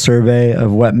run-of-the-mill survey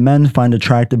of what men find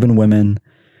attractive in women,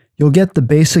 you'll get the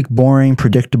basic, boring,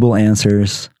 predictable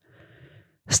answers.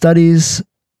 Studies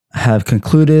have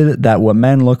concluded that what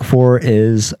men look for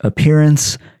is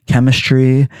appearance,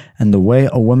 chemistry, and the way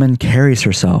a woman carries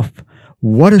herself.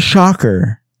 What a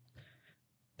shocker!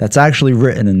 That's actually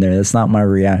written in there. That's not my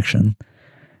reaction.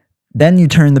 Then you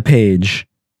turn the page.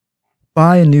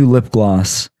 Buy a new lip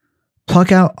gloss.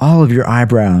 Pluck out all of your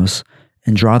eyebrows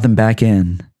and draw them back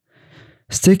in.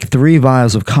 Stick 3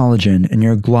 vials of collagen in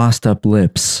your glossed up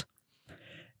lips.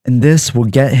 And this will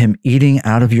get him eating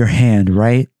out of your hand,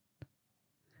 right?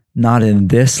 Not in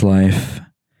this life.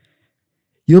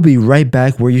 You'll be right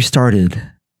back where you started,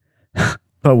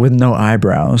 but with no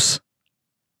eyebrows.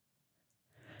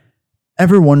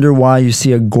 Ever wonder why you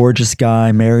see a gorgeous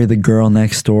guy marry the girl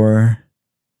next door?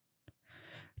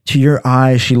 To your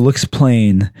eye, she looks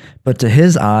plain, but to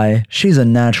his eye, she's a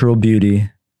natural beauty.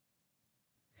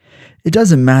 It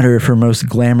doesn't matter if her most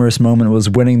glamorous moment was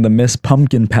winning the Miss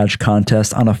Pumpkin Patch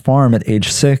contest on a farm at age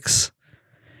 6.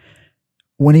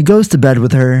 When he goes to bed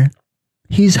with her,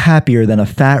 he's happier than a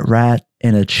fat rat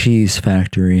in a cheese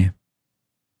factory.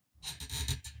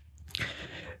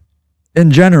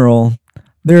 In general,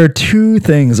 there are 2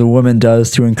 things a woman does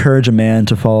to encourage a man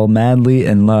to fall madly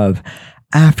in love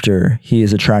after he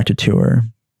is attracted to her.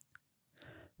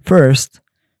 First,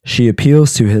 she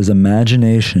appeals to his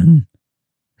imagination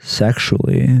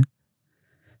sexually.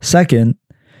 Second,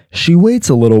 she waits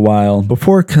a little while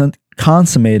before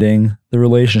consummating the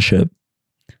relationship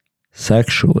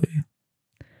sexually.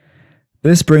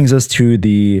 This brings us to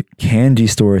the candy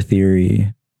store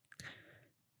theory.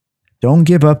 Don't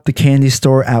give up the candy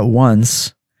store at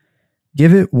once.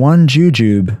 Give it one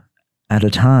jujube at a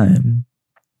time.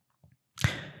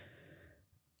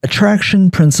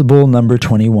 Attraction principle number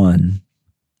 21.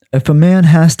 If a man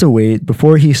has to wait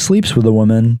before he sleeps with a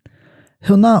woman,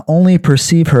 he'll not only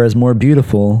perceive her as more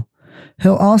beautiful,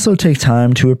 he'll also take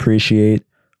time to appreciate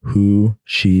who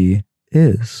she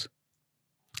is.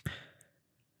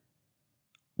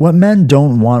 What men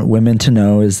don't want women to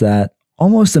know is that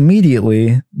almost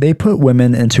immediately they put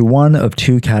women into one of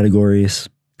two categories: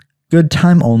 good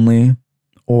time only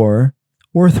or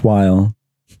worthwhile.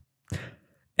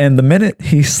 And the minute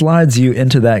he slides you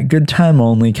into that good time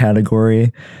only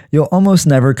category, you'll almost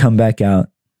never come back out.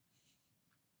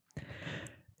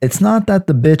 It's not that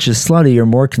the bitch is slutty or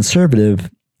more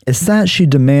conservative, it's that she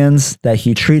demands that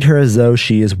he treat her as though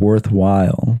she is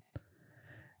worthwhile.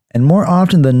 And more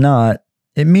often than not,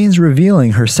 it means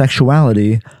revealing her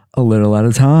sexuality a little at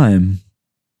a time.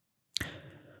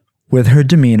 With her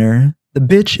demeanor, the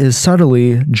bitch is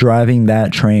subtly driving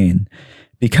that train.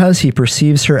 Because he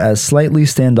perceives her as slightly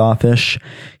standoffish,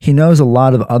 he knows a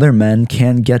lot of other men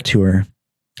can't get to her.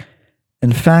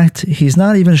 In fact, he's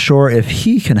not even sure if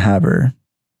he can have her.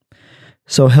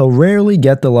 So he'll rarely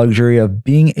get the luxury of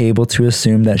being able to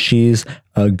assume that she's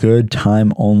a good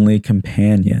time only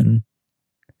companion.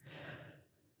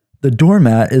 The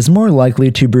doormat is more likely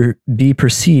to be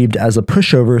perceived as a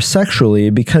pushover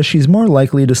sexually because she's more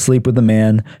likely to sleep with a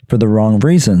man for the wrong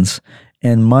reasons,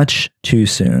 and much too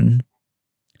soon.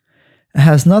 It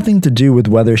has nothing to do with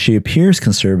whether she appears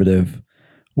conservative,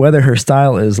 whether her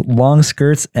style is long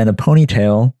skirts and a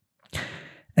ponytail,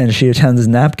 and she attends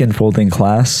napkin folding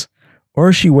class,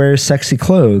 or she wears sexy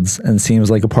clothes and seems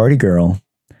like a party girl.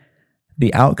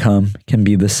 The outcome can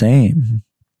be the same.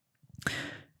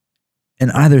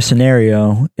 In either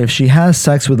scenario, if she has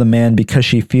sex with a man because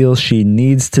she feels she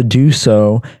needs to do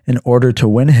so in order to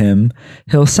win him,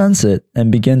 he'll sense it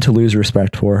and begin to lose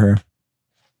respect for her.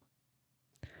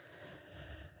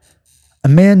 A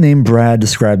man named Brad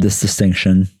described this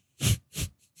distinction.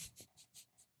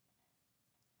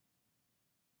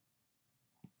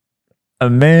 A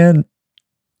man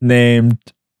named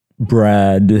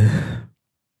Brad.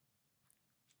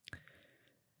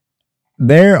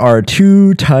 There are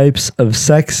two types of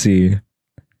sexy.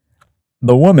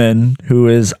 The woman who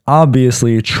is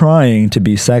obviously trying to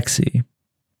be sexy.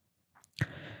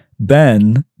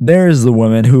 Then there's the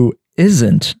woman who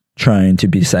isn't trying to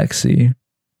be sexy.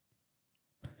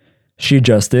 She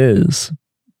just is.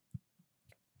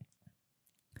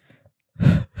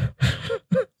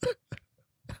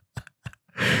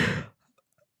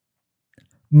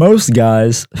 Most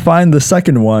guys find the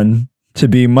second one to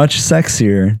be much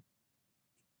sexier.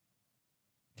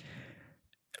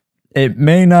 It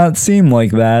may not seem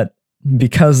like that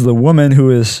because the woman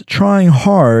who is trying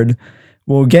hard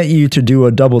will get you to do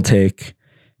a double take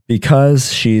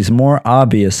because she's more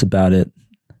obvious about it.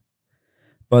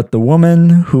 But the woman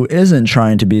who isn't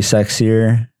trying to be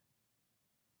sexier,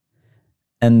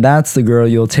 and that's the girl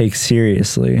you'll take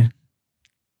seriously.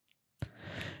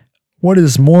 What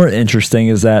is more interesting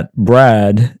is that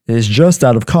Brad is just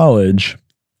out of college.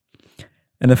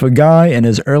 And if a guy in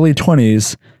his early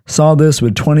 20s saw this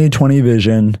with 20/20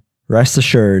 vision, rest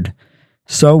assured,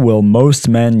 so will most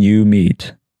men you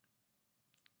meet.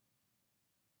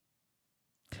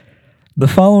 The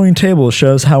following table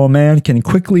shows how a man can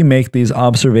quickly make these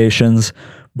observations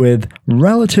with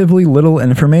relatively little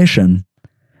information.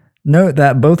 Note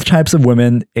that both types of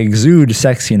women exude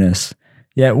sexiness,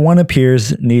 yet one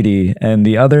appears needy and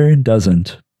the other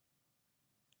doesn't.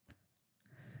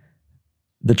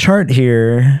 The chart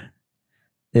here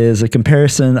is a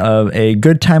comparison of a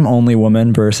good time only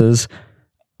woman versus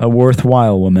a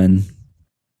worthwhile woman.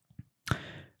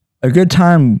 A good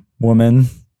time woman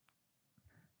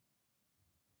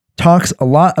talks a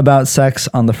lot about sex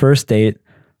on the first date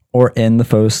or in the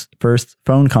first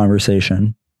phone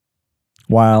conversation,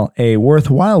 while a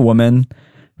worthwhile woman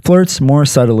flirts more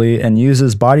subtly and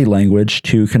uses body language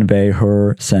to convey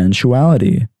her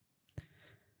sensuality.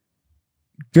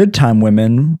 Good time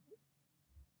woman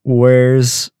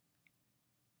wears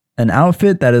an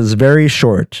outfit that is very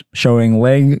short, showing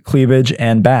leg cleavage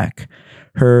and back.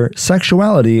 Her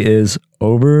sexuality is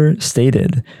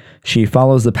overstated. She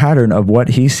follows the pattern of what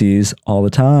he sees all the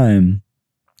time.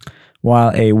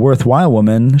 While a worthwhile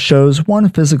woman shows one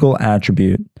physical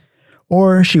attribute,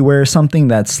 or she wears something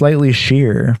that's slightly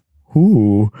sheer.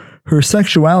 Ooh, her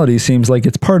sexuality seems like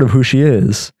it's part of who she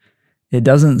is. It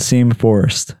doesn't seem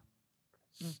forced.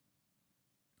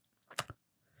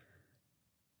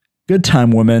 Good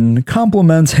time woman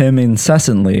compliments him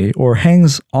incessantly or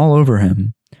hangs all over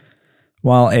him,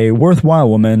 while a worthwhile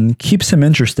woman keeps him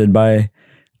interested by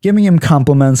giving him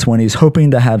compliments when he's hoping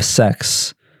to have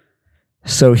sex,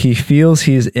 so he feels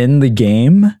he's in the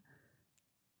game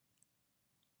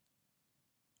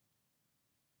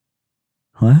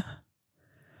What?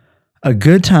 A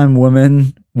good time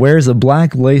woman wears a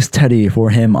black lace teddy for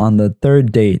him on the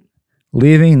third date,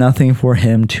 leaving nothing for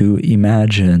him to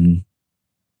imagine.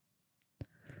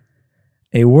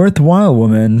 A worthwhile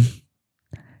woman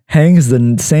hangs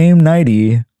the same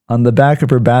nightie on the back of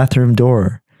her bathroom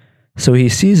door, so he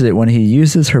sees it when he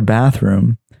uses her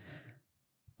bathroom.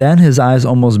 Then his eyes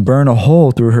almost burn a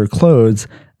hole through her clothes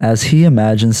as he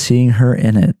imagines seeing her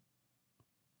in it.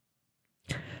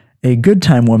 A good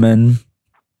time woman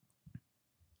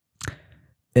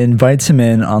invites him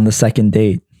in on the second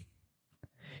date.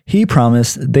 He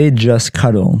promised they'd just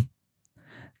cuddle.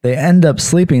 They end up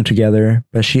sleeping together,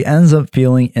 but she ends up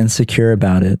feeling insecure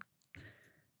about it.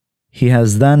 He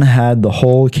has then had the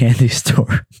whole candy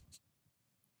store.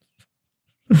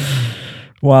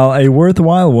 While a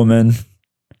worthwhile woman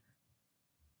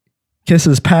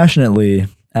kisses passionately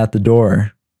at the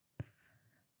door.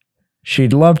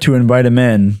 She'd love to invite him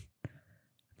in,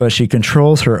 but she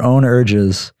controls her own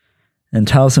urges and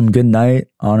tells him goodnight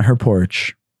on her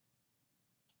porch.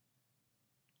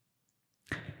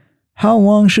 How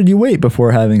long should you wait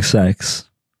before having sex?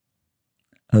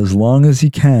 As long as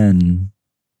you can.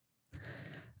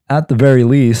 At the very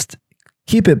least,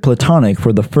 keep it platonic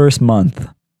for the first month.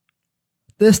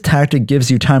 This tactic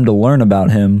gives you time to learn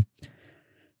about him.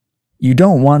 You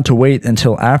don't want to wait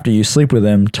until after you sleep with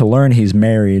him to learn he's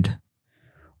married,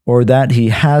 or that he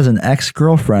has an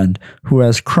ex-girlfriend who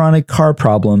has chronic car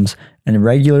problems and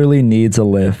regularly needs a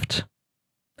lift,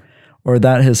 or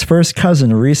that his first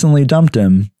cousin recently dumped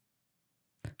him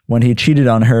when he cheated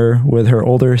on her with her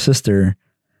older sister.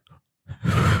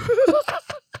 I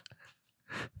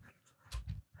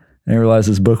didn't realize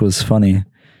this book was funny.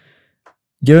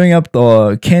 Giving up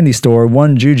the candy store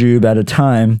one jujube at a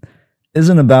time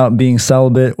isn't about being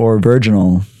celibate or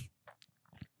virginal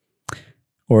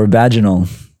or vaginal.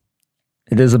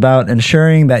 It is about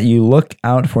ensuring that you look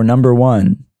out for number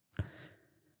one.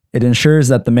 It ensures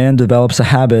that the man develops a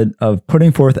habit of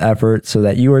putting forth effort so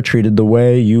that you are treated the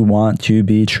way you want to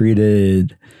be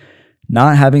treated.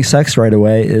 Not having sex right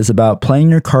away is about playing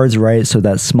your cards right so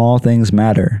that small things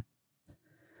matter.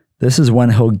 This is when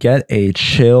he'll get a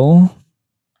chill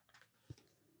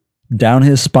down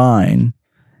his spine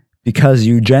because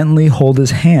you gently hold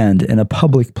his hand in a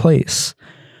public place,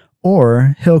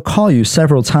 or he'll call you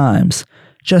several times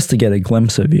just to get a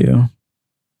glimpse of you.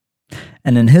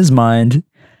 And in his mind,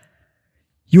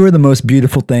 you are the most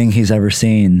beautiful thing he's ever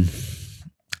seen.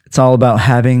 It's all about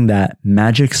having that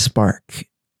magic spark,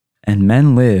 and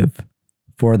men live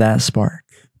for that spark.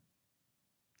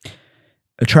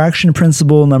 Attraction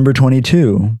principle number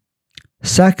 22.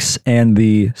 Sex and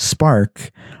the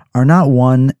spark are not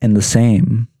one and the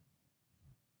same.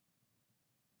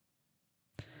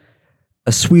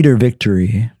 A sweeter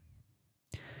victory.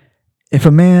 If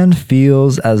a man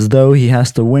feels as though he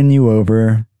has to win you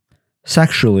over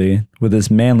sexually with his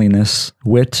manliness,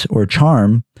 wit, or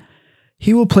charm,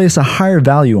 he will place a higher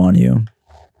value on you.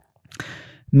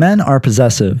 Men are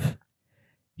possessive.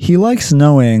 He likes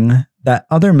knowing that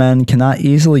other men cannot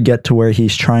easily get to where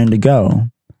he's trying to go.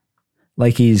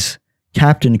 Like he's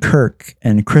Captain Kirk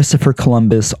and Christopher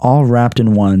Columbus all wrapped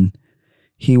in one.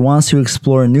 He wants to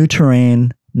explore new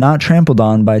terrain not trampled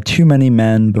on by too many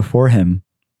men before him.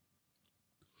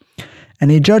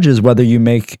 And he judges whether you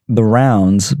make the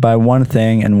rounds by one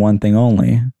thing and one thing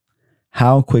only,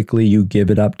 how quickly you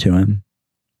give it up to him.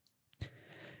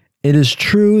 It is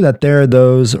true that there are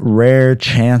those rare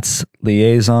chance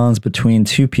liaisons between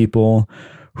two people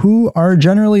who are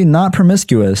generally not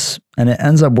promiscuous, and it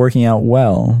ends up working out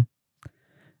well.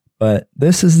 But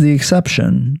this is the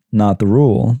exception, not the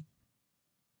rule.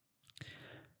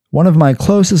 One of my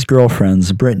closest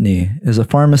girlfriends, Brittany, is a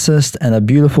pharmacist and a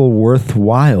beautiful,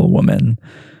 worthwhile woman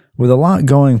with a lot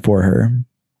going for her.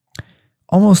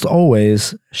 Almost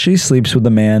always, she sleeps with a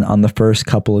man on the first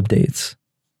couple of dates.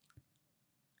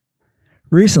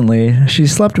 Recently, she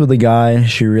slept with a guy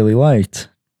she really liked.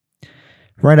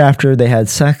 Right after they had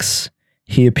sex,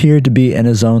 he appeared to be in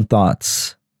his own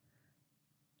thoughts.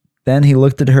 Then he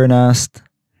looked at her and asked,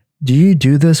 "Do you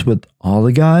do this with all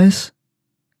the guys?"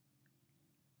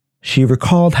 She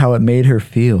recalled how it made her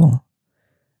feel.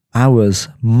 I was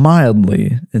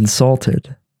mildly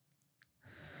insulted.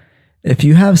 If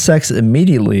you have sex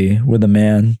immediately with a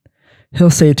man, he'll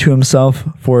say to himself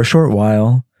for a short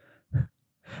while,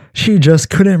 "She just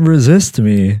couldn't resist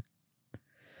me."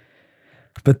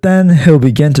 But then he'll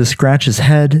begin to scratch his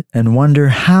head and wonder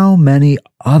how many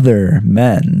other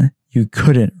men you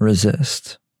couldn't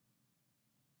resist.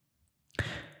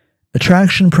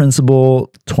 Attraction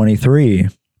principle 23.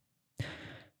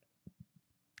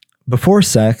 Before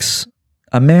sex,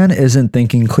 a man isn't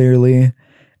thinking clearly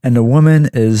and the woman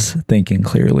is thinking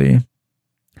clearly.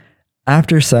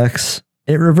 After sex,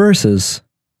 it reverses.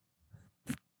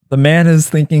 The man is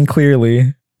thinking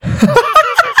clearly,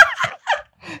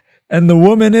 and the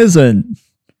woman isn't.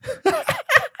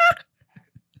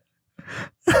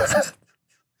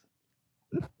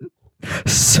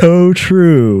 So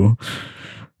true.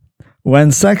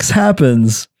 When sex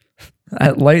happens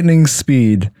at lightning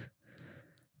speed,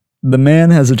 the man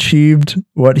has achieved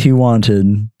what he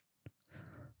wanted.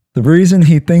 The reason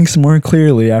he thinks more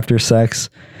clearly after sex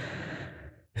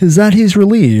is that he's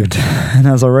relieved and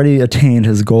has already attained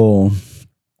his goal.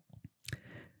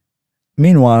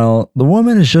 Meanwhile, the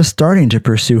woman is just starting to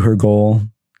pursue her goal.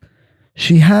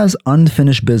 She has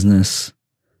unfinished business.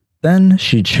 Then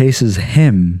she chases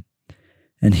him,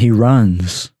 and he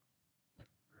runs.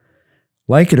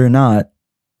 Like it or not,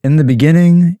 in the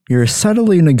beginning, you're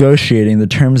subtly negotiating the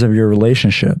terms of your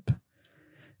relationship.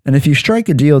 And if you strike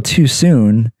a deal too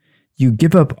soon, you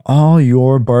give up all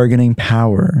your bargaining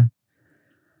power.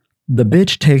 The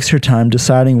bitch takes her time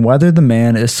deciding whether the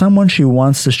man is someone she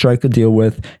wants to strike a deal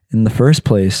with in the first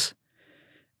place,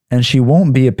 and she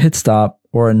won't be a pit stop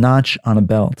or a notch on a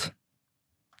belt.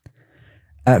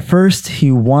 At first,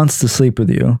 he wants to sleep with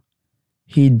you.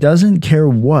 He doesn't care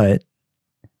what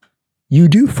you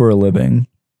do for a living.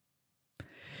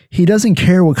 He doesn't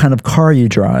care what kind of car you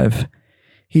drive.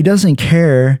 He doesn't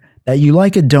care that you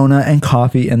like a donut and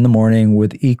coffee in the morning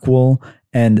with equal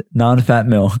and non-fat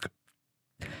milk.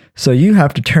 So you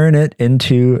have to turn it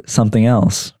into something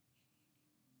else.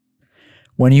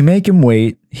 When you make him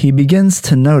wait, he begins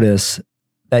to notice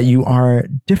that you are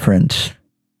different.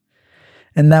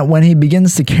 And that when he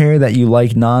begins to care that you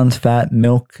like non-fat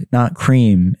milk, not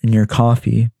cream, in your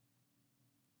coffee.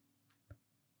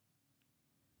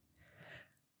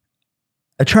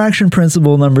 Attraction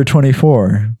principle number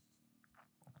 24.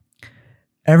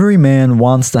 Every man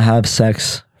wants to have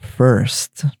sex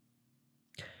first.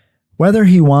 Whether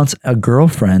he wants a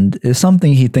girlfriend is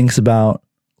something he thinks about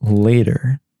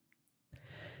later.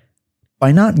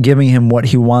 By not giving him what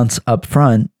he wants up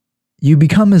front, you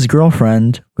become his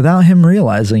girlfriend without him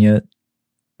realizing it.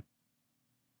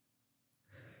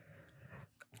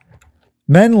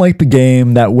 Men like the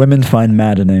game that women find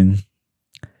maddening.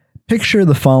 Picture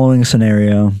the following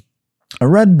scenario. A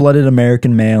red-blooded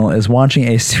American male is watching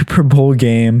a Super Bowl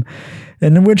game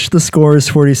in which the score is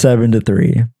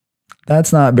 47-3.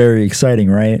 That's not very exciting,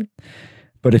 right?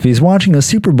 But if he's watching a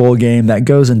Super Bowl game that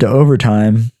goes into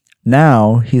overtime,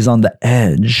 now he's on the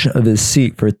edge of his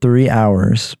seat for 3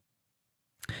 hours.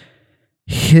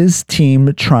 His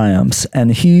team triumphs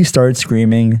and he starts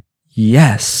screaming,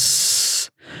 "Yes!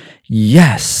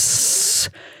 Yes!"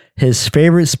 His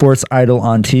favorite sports idol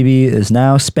on TV is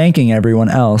now spanking everyone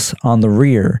else on the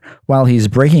rear while he's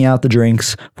breaking out the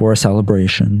drinks for a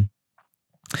celebration.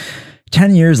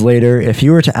 10 years later, if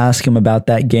you were to ask him about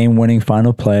that game-winning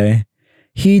final play,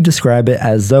 he'd describe it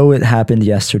as though it happened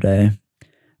yesterday.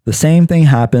 The same thing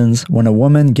happens when a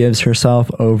woman gives herself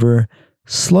over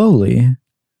slowly.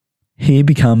 He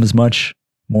becomes much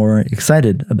more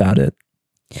excited about it.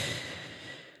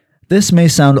 This may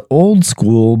sound old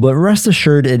school, but rest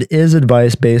assured it is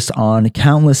advice based on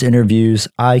countless interviews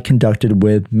I conducted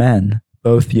with men,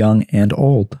 both young and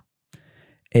old.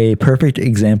 A perfect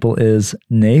example is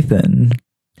Nathan.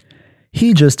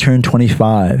 He just turned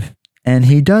 25, and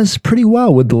he does pretty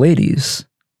well with the ladies.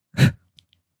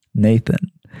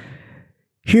 Nathan.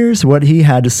 Here's what he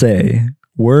had to say,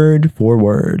 word for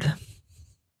word.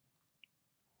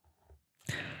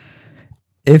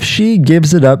 If she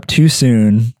gives it up too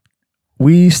soon,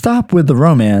 we stop with the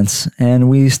romance and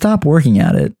we stop working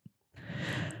at it.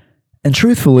 And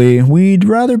truthfully, we'd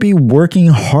rather be working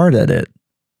hard at it.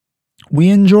 We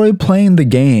enjoy playing the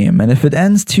game, and if it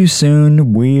ends too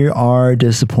soon, we are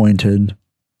disappointed.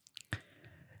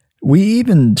 We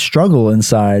even struggle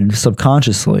inside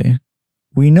subconsciously.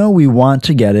 We know we want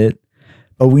to get it,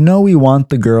 but we know we want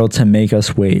the girl to make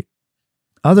us wait.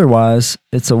 Otherwise,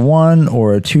 it's a 1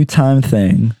 or a 2-time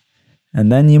thing,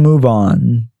 and then you move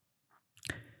on.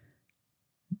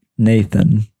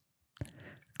 Nathan.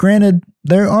 Granted,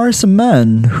 there are some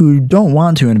men who don't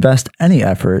want to invest any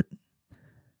effort.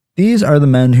 These are the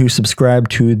men who subscribe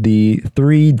to the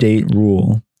 3-date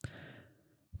rule.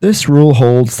 This rule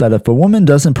holds that if a woman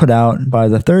doesn't put out by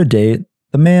the 3rd date,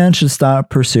 the man should stop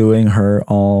pursuing her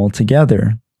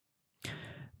altogether.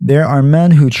 There are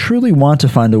men who truly want to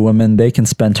find a woman they can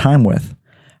spend time with.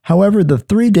 However, the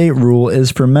 3-date rule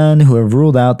is for men who have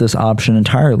ruled out this option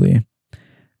entirely.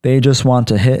 They just want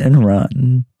to hit and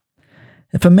run.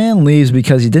 If a man leaves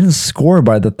because he didn't score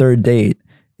by the 3rd date,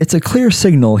 it's a clear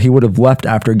signal he would have left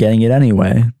after getting it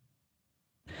anyway.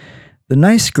 The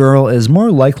nice girl is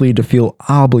more likely to feel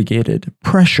obligated,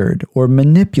 pressured, or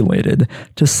manipulated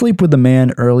to sleep with the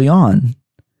man early on.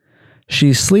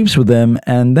 She sleeps with him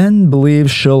and then believes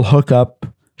she'll hook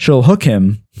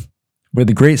him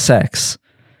with great sex,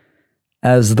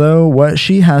 as though what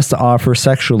she has to offer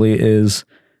sexually is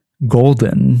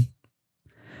golden.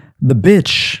 The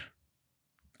bitch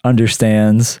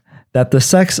understands that the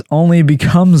sex only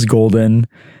becomes golden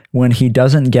when he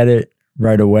doesn't get it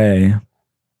right away.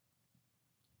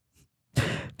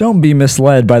 Don't be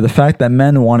misled by the fact that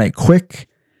men want it quick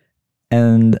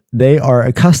and they are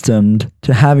accustomed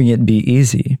to having it be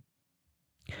easy.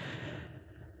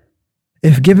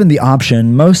 If given the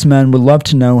option, most men would love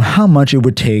to know how much it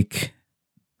would take,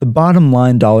 the bottom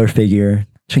line dollar figure,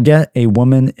 to get a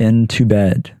woman into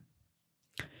bed.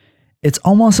 It's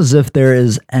almost as if there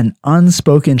is an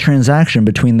unspoken transaction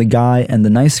between the guy and the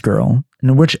nice girl,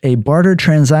 in which a barter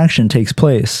transaction takes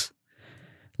place.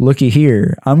 Looky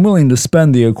here, I'm willing to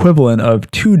spend the equivalent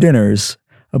of 2 dinners,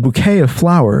 a bouquet of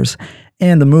flowers,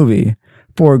 and a movie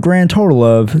for a grand total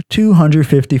of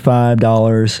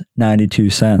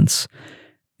 $255.92,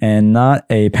 and not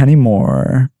a penny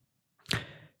more.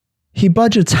 He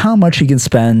budgets how much he can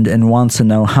spend and wants to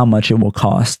know how much it will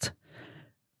cost.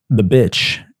 The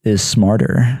bitch is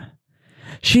smarter.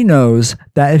 She knows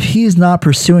that if he's not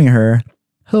pursuing her,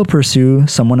 he'll pursue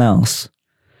someone else.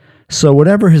 So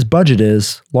whatever his budget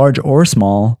is, large or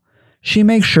small, she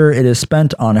makes sure it is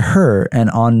spent on her and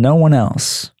on no one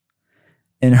else.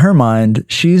 In her mind,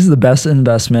 she's the best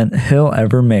investment he'll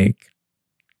ever make.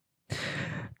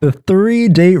 The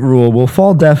 3-date rule will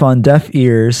fall on deaf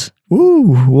ears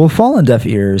with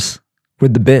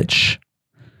the bitch.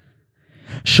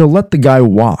 She'll let the guy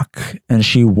walk, and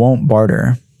she won't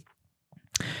barter.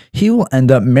 He will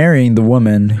end up marrying the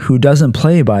woman who doesn't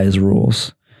play by his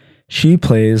rules. She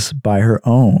plays by her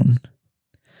own.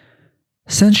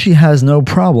 Since she has no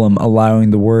problem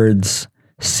allowing the words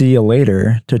 "see you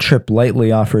later" to trip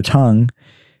lightly off her tongue,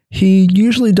 he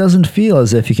usually doesn't feel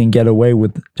as if he can get away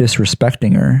with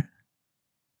disrespecting her.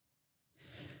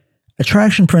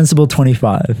 Attraction Principle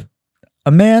 25.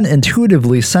 A man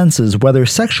intuitively senses whether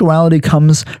sexuality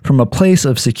comes from a place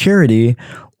of security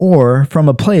or from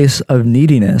a place of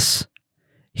neediness.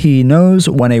 He knows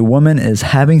when a woman is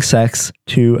having sex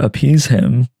to appease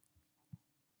him.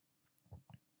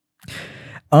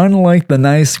 Unlike the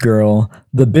nice girl,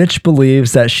 the bitch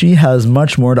believes that she has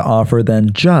much more to offer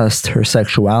than just her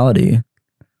sexuality.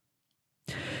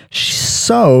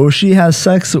 So she has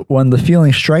sex when the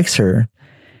feeling strikes her,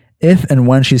 if and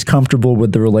when she's comfortable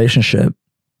with the relationship.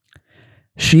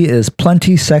 She is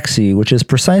plenty sexy, which is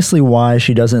precisely why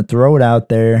she doesn't throw it out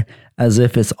there as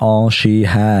if it's all she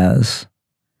has.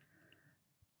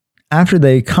 After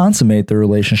they consummate the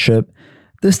relationship,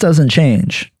 this doesn't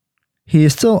change. He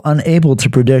is still unable to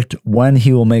predict when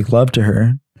he will make love to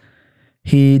her.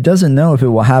 He doesn't know if it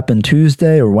will happen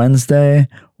Tuesday or Wednesday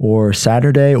or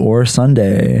Saturday or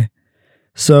Sunday.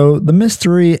 So the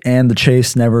mystery and the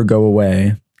chase never go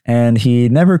away, and he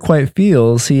never quite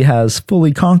feels he has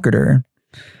fully conquered her.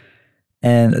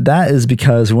 And that is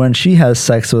because when she has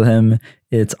sex with him,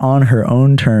 it's on her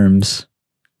own terms.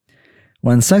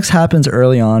 When sex happens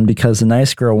early on because the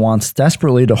nice girl wants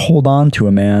desperately to hold on to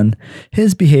a man,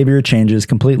 his behavior changes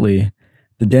completely.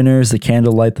 The dinners, the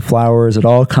candlelight, the flowers, it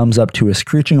all comes up to a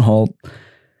screeching halt.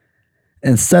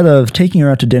 Instead of taking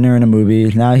her out to dinner and a movie,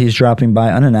 now he's dropping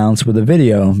by unannounced with a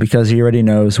video because he already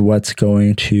knows what's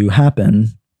going to happen.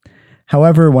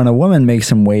 However, when a woman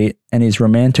makes him wait and he's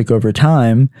romantic over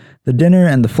time, the dinner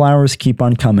and the flowers keep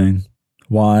on coming.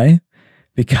 Why?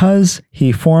 Because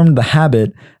he formed the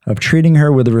habit of treating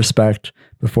her with respect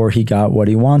before he got what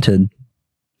he wanted.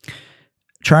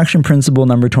 Attraction Principle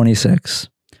number 26.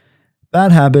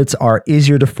 Bad habits are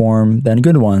easier to form than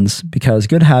good ones because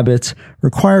good habits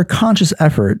require conscious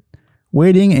effort.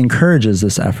 Waiting encourages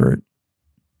this effort.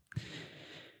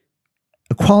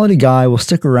 A quality guy will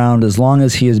stick around as long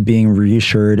as he is being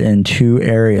reassured in 2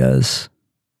 areas.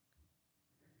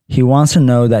 He wants to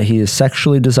know that he is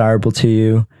sexually desirable to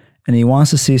you, and he wants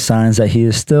to see signs that he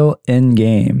is still in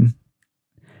game.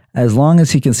 As long as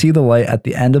he can see the light at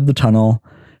the end of the tunnel,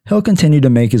 he'll continue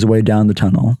to make his way down the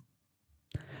tunnel.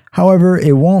 However,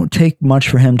 it won't take much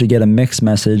for him to get a mixed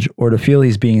message or to feel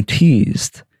he's being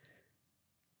teased.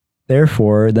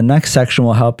 Therefore, the next section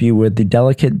will help you with the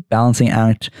delicate balancing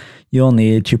act you'll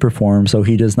need to perform so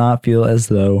he does not feel as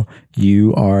though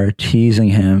you are teasing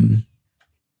him.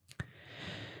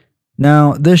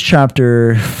 Now, this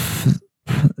chapter,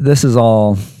 it's a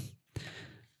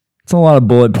lot of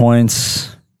bullet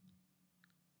points.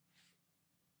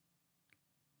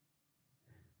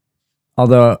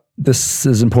 Although this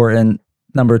is important.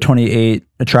 Number 28,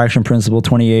 attraction principle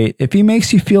 28. If he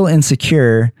makes you feel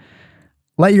insecure,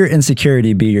 let your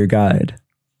insecurity be your guide.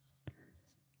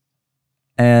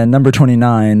 And number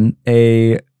 29,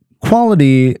 a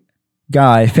quality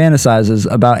guy fantasizes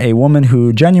about a woman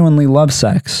who genuinely loves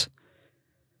sex.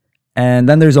 And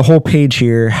then there's a whole page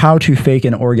here, how to fake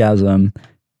an orgasm,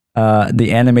 the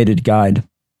animated guide.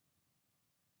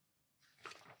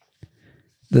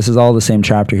 This is all the same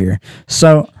chapter here.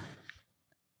 So,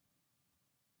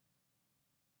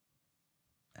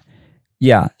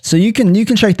 yeah, so you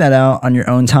can check that out on your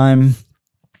own time.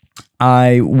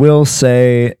 I will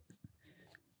say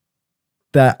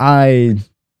that I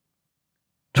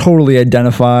totally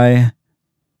identify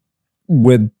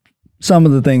with some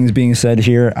of the things being said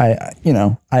here.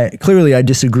 I clearly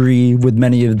disagree with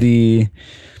many of the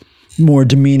more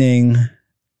demeaning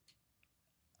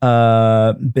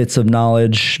bits of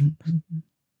knowledge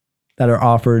that are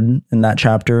offered in that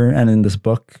chapter and in this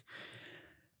book.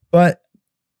 But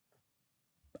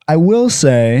I will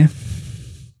say,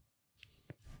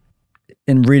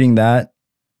 in reading that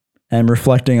and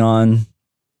reflecting on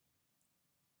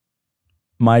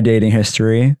my dating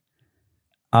history,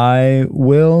 I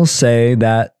will say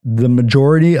that the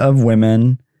majority of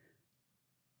women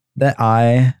that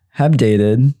I have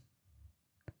dated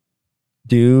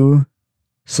do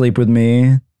sleep with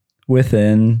me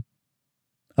within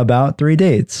about 3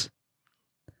 dates.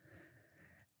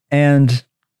 And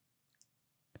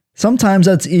sometimes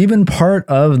that's even part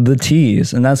of the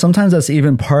tease, and sometimes that's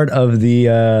even part of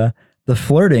the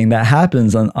flirting that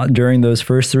happens during those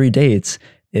first 3 dates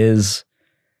is,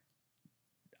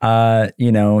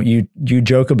 you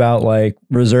joke about like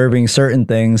reserving certain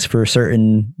things for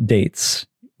certain dates,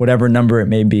 whatever number it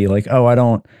may be. Like, oh, I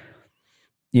don't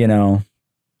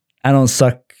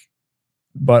suck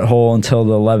butthole until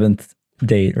the 11th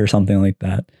date or something like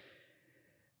that.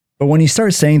 But when you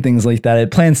start saying things like that,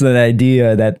 it plants that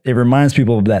idea that it reminds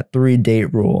people of that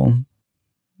 3-date rule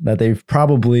that they've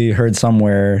probably heard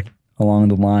somewhere along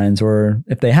the lines, or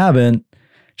if they haven't,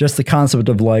 just the concept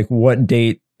of like what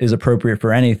date is appropriate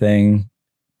for anything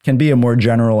can be a more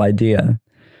general idea.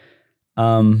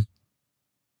 But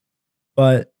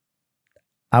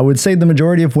I would say the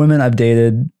majority of women I've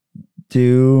dated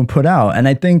do put out, and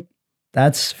I think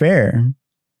that's fair.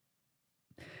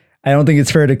 I don't think it's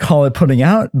fair to call it putting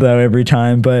out though every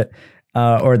time, but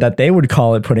or that they would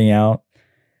call it putting out,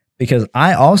 because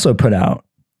I also put out.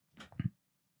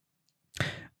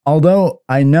 Although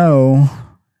I know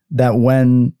that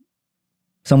when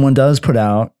someone does put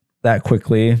out that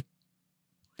quickly,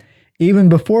 even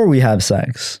before we have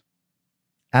sex,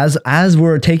 as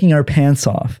we're taking our pants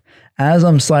off, as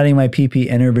I'm sliding my pee-pee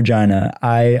in her vagina,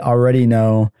 I already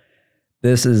know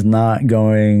this is not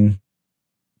going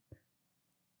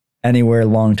anywhere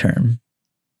long term.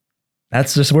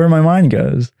 That's just where my mind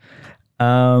goes.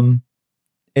 It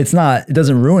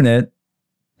doesn't ruin it.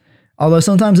 Although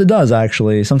sometimes it does,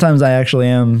 actually. Sometimes I actually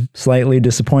am slightly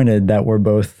disappointed that we're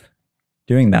both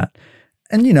doing that.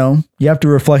 And, you have to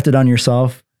reflect it on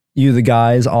yourself. You, the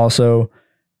guys, also,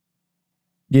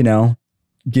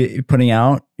 putting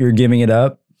out, you're giving it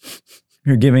up.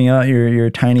 You're giving up you're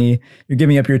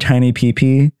giving up your tiny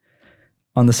pee-pee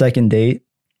on the second date.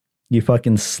 You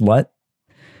fucking slut.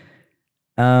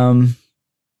 And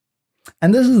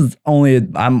this is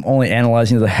I'm only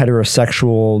analyzing the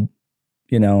heterosexual,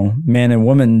 man and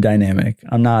woman dynamic.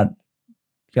 I'm not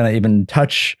gonna even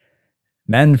touch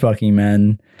men fucking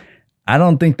men. I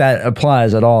don't think that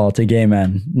applies at all to gay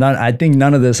men. I think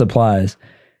none of this applies.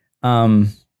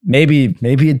 Maybe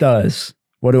it does.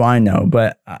 What do I know?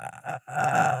 But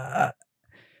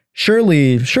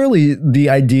surely the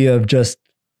idea of just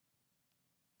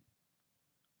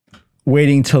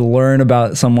waiting to learn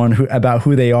about someone about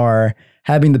who they are,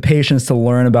 having the patience to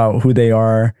learn about who they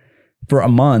are for a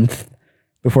month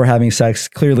before having sex,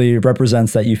 clearly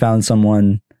represents that you found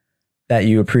someone that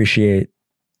you appreciate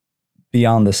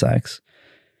beyond the sex.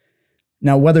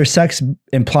 Now, whether sex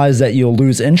implies that you'll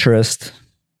lose interest,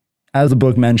 as the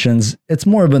book mentions, it's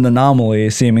more of an anomaly,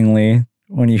 seemingly,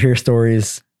 when you hear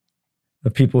stories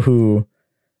of people who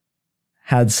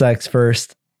had sex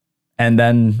first and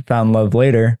then found love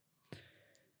later.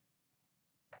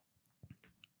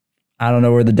 I don't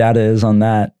know where the data is on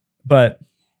that, but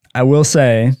I will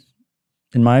say,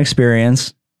 in my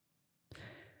experience,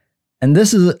 and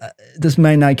this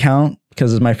might not count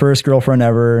because it's my first girlfriend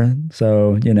ever,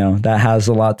 so that has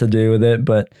a lot to do with it.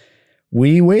 But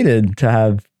we waited to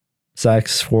have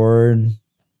sex for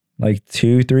like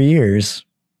 2-3 years.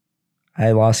 I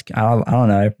don't know,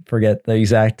 I forget the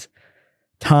exact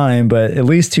time, but at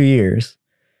least 2 years.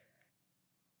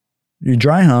 You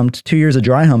dry humped, 2 years of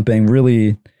dry humping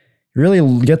really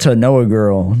get to know a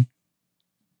girl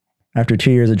after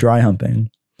 2 years of dry humping.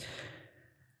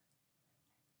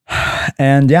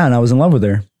 And I was in love with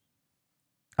her.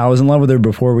 I was in love with her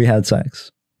before we had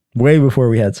sex. Way before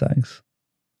we had sex.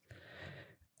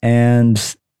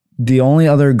 And the only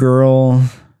other girl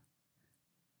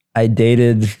I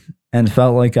dated and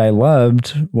felt like I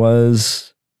loved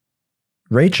was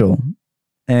Rachel.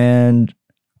 And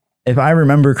if I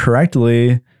remember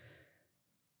correctly,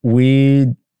 we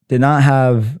did not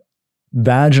have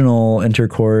vaginal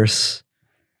intercourse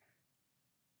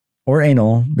or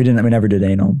anal. We never did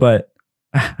anal, but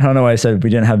I don't know why I said we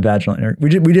didn't have vaginal intercourse.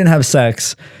 We didn't have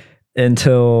sex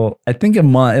until I think at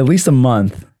least a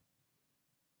month.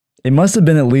 It must have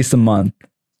been at least a month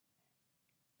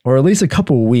or at least a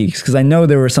couple of weeks. Cause I know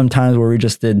there were some times where we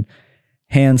just did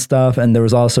hand stuff. And there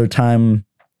was also time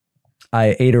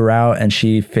I ate her out and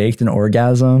she faked an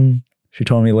orgasm. She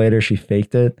told me later she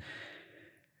faked it.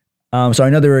 So I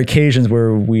know there were occasions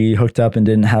where we hooked up and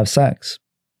didn't have sex,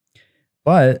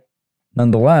 but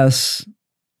nonetheless,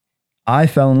 I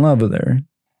fell in love with her.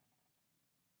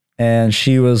 And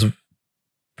she was,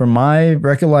 from my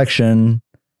recollection,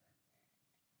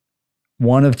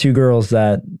 one of two girls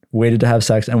that waited to have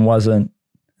sex and wasn't.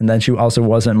 And then she also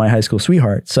wasn't my high school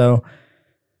sweetheart. So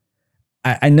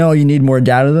I know you need more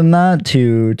data than that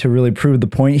to really prove the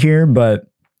point here, but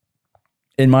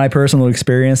in my personal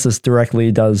experience, this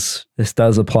does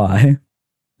apply.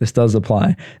 This does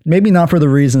apply. Maybe not for the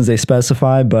reasons they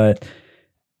specify, but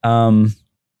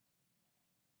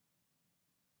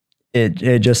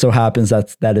it just so happens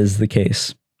that is the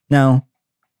case. Now,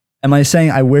 am I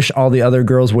saying I wish all the other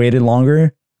girls waited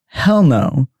longer? Hell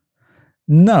no.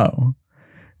 No.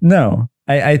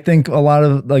 I think a lot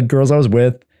of like girls I was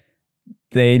with,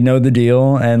 they know the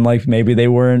deal, and like maybe they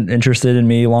weren't interested in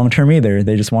me long term either.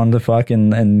 They just wanted to fuck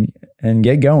and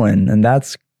get going, and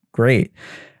that's great.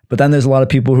 But then there's a lot of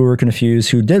people who were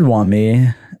confused who did want me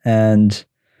and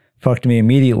fucked me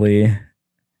immediately.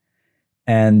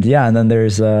 And and then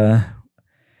there's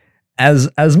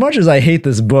as much as I hate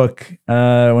this book,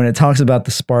 when it talks about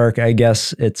the spark, I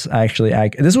guess it's actually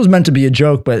this was meant to be a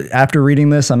joke, but after reading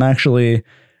this, I'm actually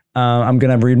I'm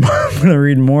gonna read more. I'm gonna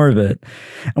read more of it.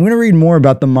 I'm gonna read more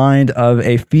about the mind of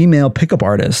a female pickup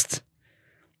artist.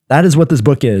 That is what this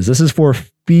book is. This is for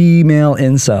female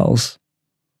incels.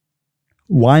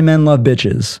 Why men love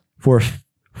bitches. For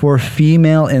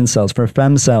female incels, for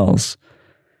femcels.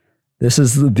 This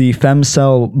is the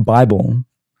Femcel Bible.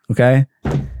 Okay?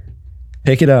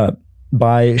 Pick it up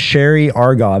by Sherry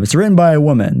Argov. It's written by a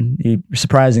woman,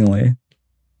 surprisingly.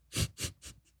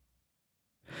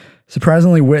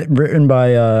 Surprisingly written by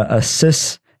a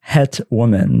cis het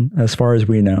woman, as far as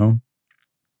we know.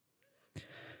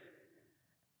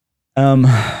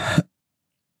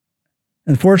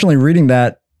 Unfortunately, reading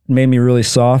that made me really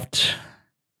soft.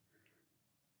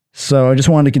 So I just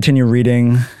wanted to continue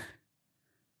reading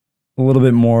a little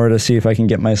bit more to see if I can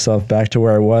get myself back to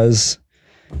where I was.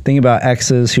 Thinking about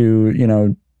exes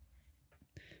who,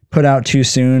 put out too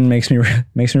soon makes me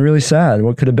really sad.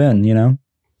 What could have been,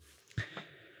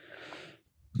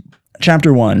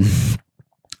 Chapter 1,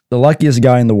 The Luckiest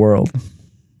Guy in the World.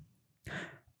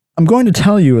 I'm going to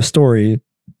tell you a story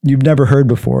you've never heard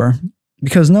before,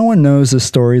 because no one knows this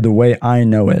story the way I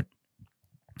know it.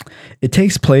 It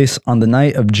takes place on the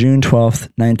night of June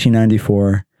 12th,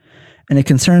 1994, and it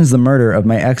concerns the murder of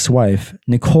my ex-wife,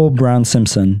 Nicole Brown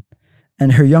Simpson,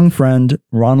 and her young friend,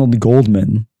 Ronald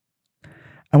Goldman.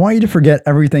 I want you to forget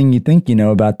everything you think you know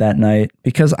about that night,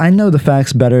 because I know the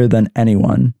facts better than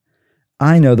anyone.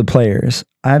 I know the players.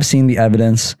 I've seen the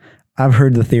evidence. I've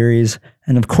heard the theories.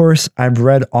 And of course, I've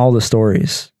read all the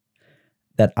stories.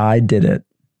 That I did it.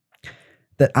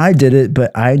 That I did it, but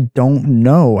I don't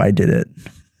know I did it.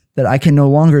 That I can no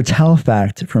longer tell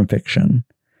fact from fiction.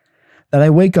 That I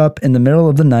wake up in the middle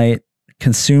of the night,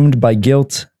 consumed by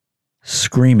guilt,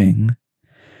 screaming.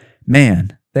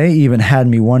 Man, they even had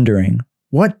me wondering,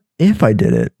 what if I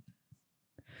did it?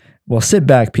 Well, sit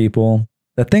back, people.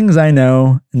 The things I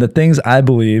know and the things I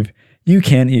believe, you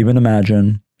can't even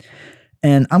imagine.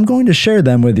 And I'm going to share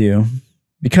them with you,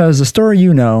 because the story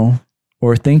you know,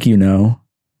 or think you know,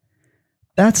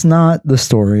 that's not the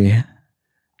story.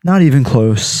 Not even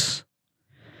close.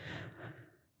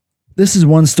 This is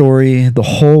one story the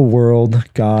whole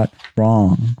world got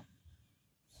wrong.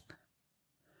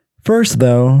 First,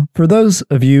 though, for those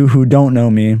of you who don't know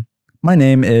me, my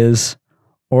name is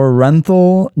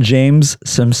Orenthal James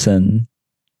Simpson.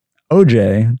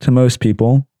 OJ to most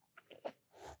people.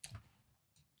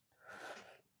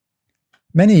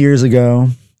 Many years ago,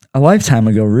 a lifetime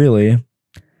ago really,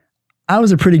 I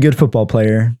was a pretty good football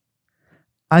player.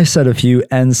 I set a few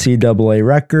NCAA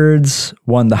records,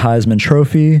 won the Heisman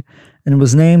Trophy, and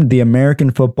was named the American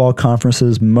Football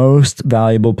Conference's most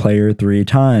valuable player 3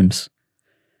 times.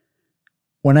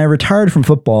 When I retired from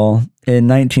football in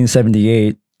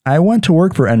 1978, I went to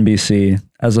work for NBC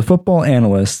as a football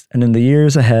analyst, and in the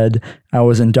years ahead, I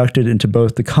was inducted into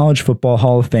both the College Football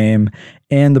Hall of Fame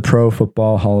and the Pro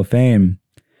Football Hall of Fame.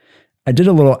 I did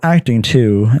a little acting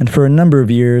too, and for a number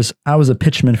of years, I was a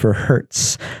pitchman for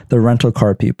Hertz, the rental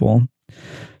car people.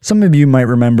 Some of you might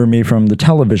remember me from the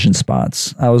television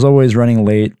spots. I was always running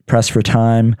late, pressed for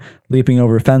time, leaping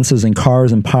over fences and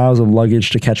cars and piles of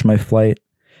luggage to catch my flight.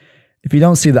 If you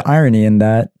don't see the irony in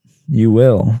that, you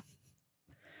will.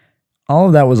 All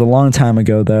of that was a long time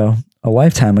ago, though, a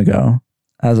lifetime ago.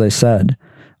 As I said,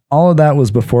 all of that was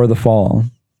before the fall.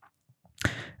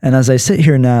 And as I sit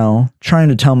here now, trying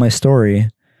to tell my story,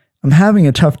 I'm having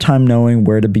a tough time knowing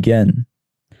where to begin.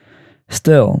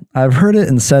 Still, I've heard it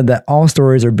and said that all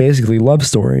stories are basically love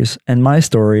stories, and my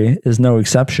story is no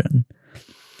exception.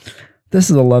 This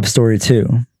is a love story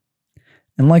too.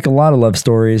 And like a lot of love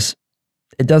stories,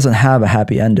 it doesn't have a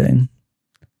happy ending.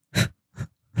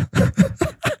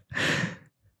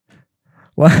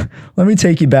 Well, let me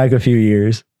take you back a few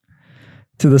years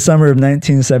to the summer of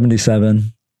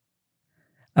 1977.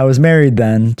 I was married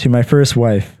then to my first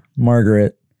wife,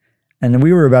 Margaret, and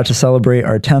we were about to celebrate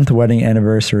our 10th wedding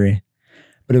anniversary,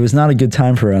 but it was not a good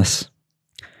time for us.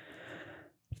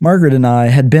 Margaret and I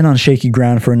had been on shaky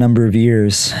ground for a number of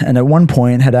years, and at one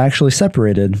point had actually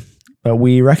separated, but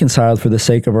we reconciled for the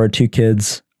sake of our 2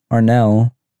 kids,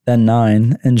 Arnell, then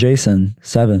 9, and Jason,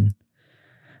 7.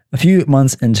 A few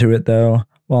months into it, though,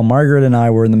 while Margaret and I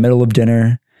were in the middle of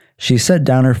dinner, she set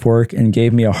down her fork and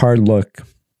gave me a hard look.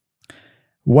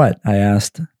 "What?" I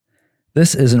asked.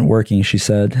 "This isn't working," she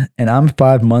said, "and I'm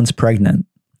 5 months pregnant."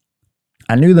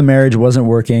 I knew the marriage wasn't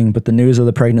working, but the news of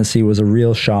the pregnancy was a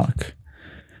real shock.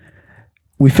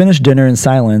 We finished dinner in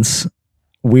silence.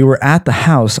 We were at the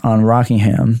house on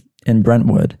Rockingham in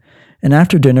Brentwood, and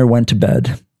after dinner went to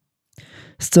bed.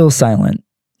 Still silent.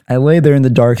 I lay there in the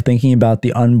dark thinking about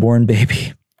the unborn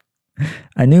baby.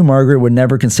 I knew Margaret would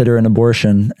never consider an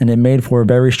abortion, and it made for a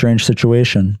very strange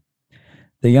situation.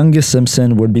 The youngest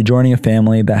Simpson would be joining a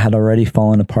family that had already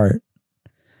fallen apart.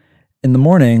 In the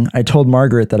morning, I told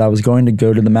Margaret that I was going to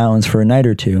go to the mountains for a night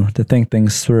or two to think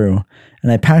things through,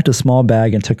 and I packed a small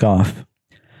bag and took off.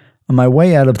 On my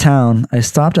way out of town, I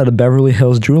stopped at a Beverly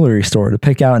Hills jewelry store to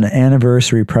pick out an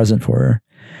anniversary present for her.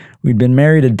 We'd been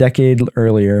married a decade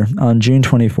earlier, on June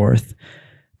 24th,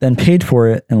 then paid for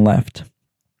it and left.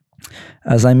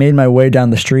 As I made my way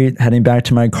down the street, heading back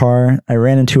to my car, I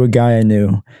ran into a guy I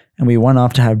knew, and we went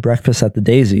off to have breakfast at the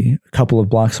Daisy, a couple of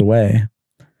blocks away.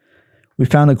 We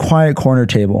found a quiet corner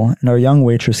table, and our young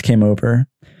waitress came over.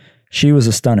 She was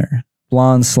a stunner,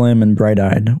 blonde, slim, and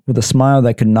bright-eyed, with a smile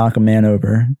that could knock a man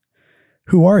over.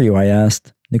 "Who are you?" I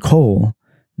asked. "Nicole."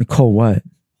 "Nicole what?"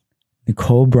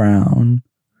 "Nicole Brown."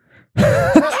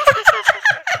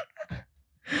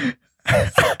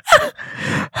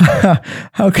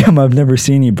 "How come I've never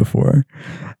seen you before?"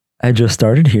 "I just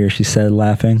started here," she said,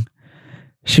 laughing.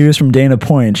 She was from Dana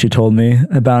Point, she told me,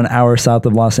 about an hour south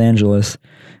of Los Angeles,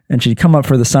 and she'd come up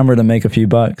for the summer to make a few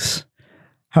bucks.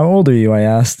 "How old are you?" I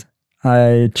asked.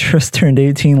 "I just turned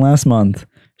 18 last month,"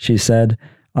 she said,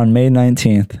 "on May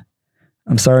 19th.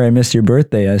 "I'm sorry I missed your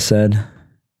birthday," I said.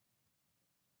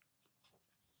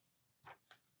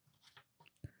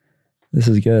 This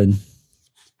is good.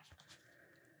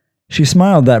 She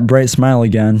smiled that bright smile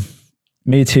again.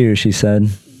 "Me too," she said.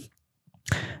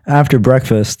 After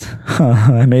breakfast,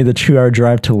 I made the 2-hour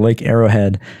drive to Lake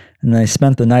Arrowhead, and I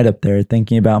spent the night up there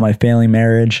thinking about my failing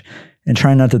marriage and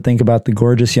trying not to think about the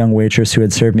gorgeous young waitress who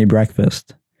had served me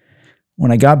breakfast.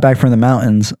 When I got back from the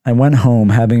mountains, I went home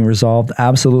having resolved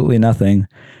absolutely nothing,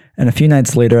 and a few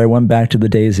nights later I went back to the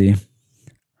Daisy.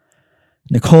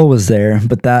 Nicole was there,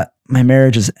 but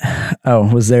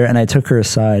was there, and I took her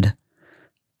aside.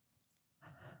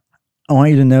 "I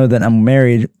want you to know that I'm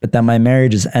married, but that my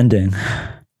marriage is ending."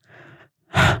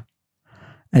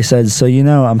 I said, "So you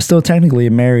know, I'm still technically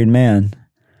a married man."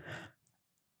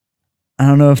 "I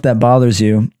don't know if that bothers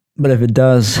you, but if it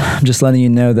does, I'm just letting you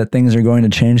know that things are going to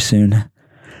change soon."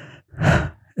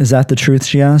 "Is that the truth?"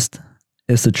 she asked.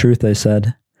 "It's the truth," I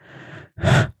said.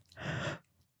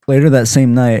 Later that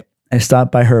same night, I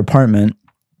stopped by her apartment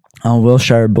on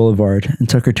Wilshire Boulevard and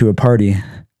took her to a party.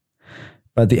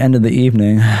 By the end of the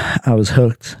evening, I was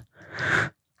hooked.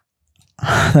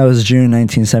 That was June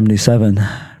 1977.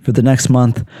 For the next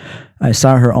month, I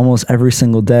saw her almost every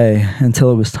single day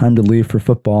until it was time to leave for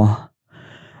football.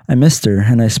 I missed her,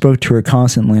 and I spoke to her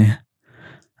constantly.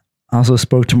 I also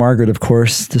spoke to Margaret, of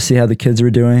course, to see how the kids were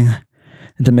doing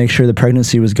and to make sure the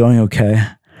pregnancy was going okay.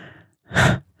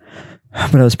 But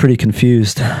I was pretty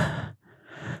confused.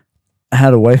 I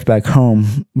had a wife back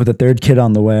home with a third kid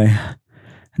on the way,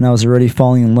 and I was already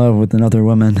falling in love with another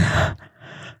woman.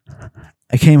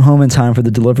 I came home in time for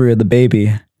the delivery of the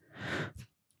baby,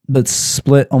 but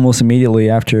split almost immediately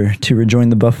after to rejoin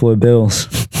the Buffalo Bills,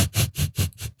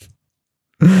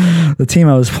 the team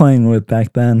I was playing with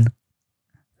back then.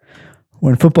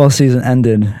 When football season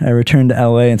ended, I returned to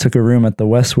LA and took a room at the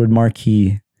Westwood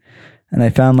Marquee, and I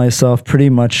found myself pretty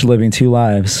much living two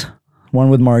lives, one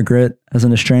with Margaret as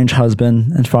an estranged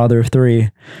husband and father of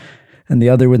three, and the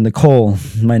other with Nicole,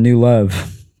 my new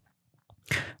love.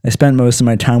 I spent most of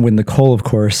my time with Nicole, of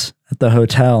course, at the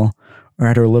hotel or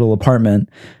at her little apartment,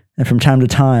 and from time to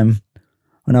time,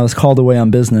 when I was called away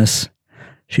on business,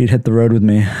 she'd hit the road with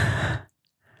me.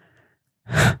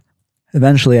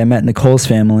 Eventually, I met Nicole's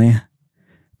family,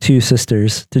 two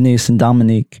sisters, Denise and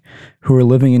Dominique, who were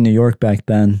living in New York back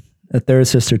then, a third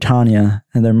sister, Tanya,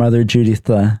 and their mother,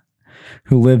 Juditha,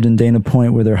 who lived in Dana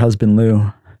Point with her husband,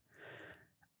 Lou.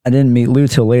 I didn't meet Lou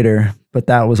till later, but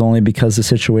that was only because the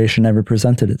situation never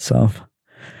presented itself.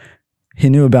 He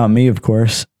knew about me, of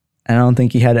course, and I don't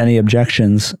think he had any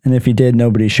objections, and if he did,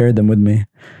 nobody shared them with me.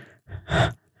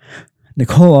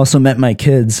 Nicole also met my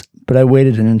kids, but I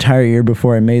waited an entire year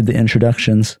before I made the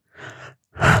introductions.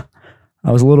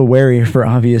 I was a little wary for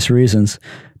obvious reasons,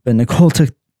 but Nicole took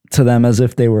to them as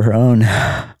if they were her own.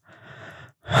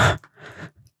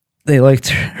 They liked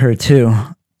her too.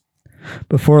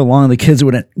 Before long, the kids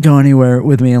wouldn't go anywhere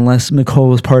with me unless Nicole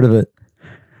was part of it.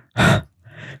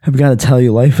 I've got to tell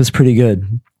you, life was pretty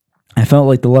good. I felt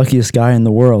like the luckiest guy in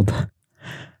the world.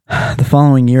 The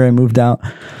following year, I moved out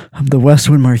of the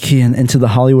Westwood Marquee and into the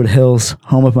Hollywood Hills,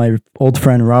 home of my old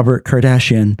friend Robert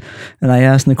Kardashian, and I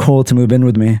asked Nicole to move in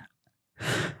with me.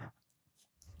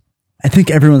 I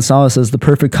think everyone saw us as the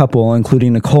perfect couple,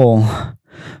 including Nicole.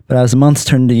 But as the months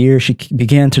turned to years, she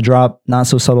began to drop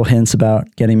not-so-subtle hints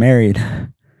about getting married.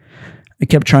 I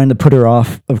kept trying to put her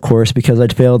off, of course, because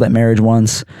I'd failed at marriage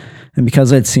once, and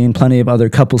because I'd seen plenty of other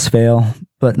couples fail,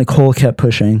 but Nicole kept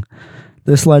pushing.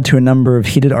 This led to a number of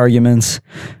heated arguments,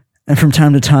 and from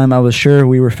time to time I was sure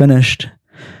we were finished.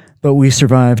 But we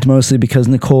survived, mostly because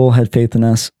Nicole had faith in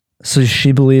us, so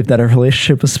she believed that our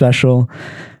relationship was special,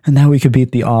 and that we could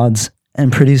beat the odds,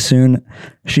 and pretty soon,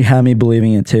 she had me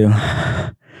believing it too.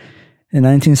 In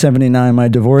 1979, my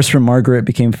divorce from Margaret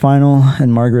became final,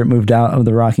 and Margaret moved out of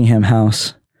the Rockingham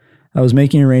house. I was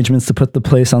making arrangements to put the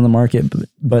place on the market,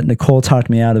 but Nicole talked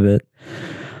me out of it.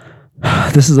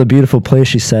 "This is a beautiful place,"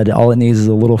 she said. "All it needs is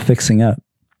a little fixing up."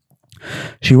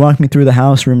 She walked me through the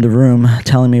house room to room,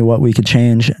 telling me what we could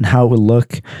change and how it would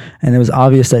look, and it was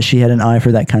obvious that she had an eye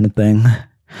for that kind of thing.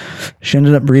 She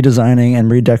ended up redesigning and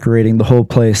redecorating the whole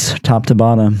place, top to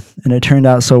bottom, and it turned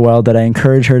out so well that I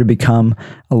encouraged her to become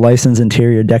a licensed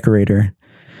interior decorator.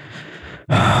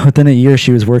 Within a year,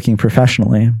 she was working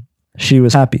professionally. She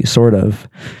was happy, sort of.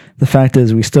 The fact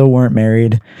is, we still weren't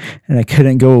married, and I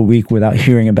couldn't go a week without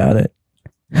hearing about it.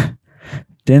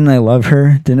 Didn't I love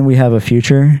her? Didn't we have a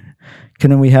future?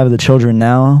 Couldn't we have the children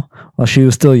now, while she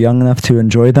was still young enough to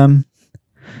enjoy them?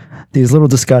 These little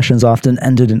discussions often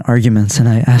ended in arguments, and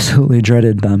I absolutely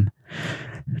dreaded them.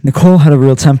 Nicole had a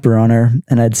real temper on her,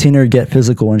 and I'd seen her get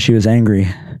physical when she was angry.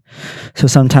 So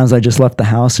sometimes I just left the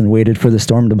house and waited for the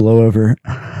storm to blow over.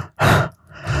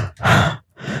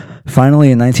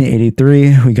 Finally, in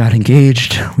 1983, we got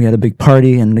engaged. We had a big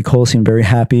party, and Nicole seemed very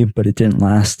happy, but it didn't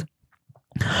last.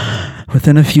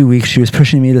 Within a few weeks, she was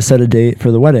pushing me to set a date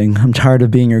for the wedding. "I'm tired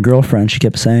of being your girlfriend," she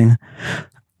kept saying.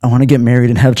 "I want to get married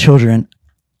and have children.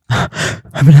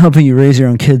 I've been helping you raise your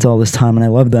own kids all this time, and I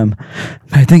love them.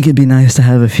 But I think it'd be nice to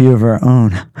have a few of our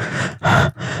own."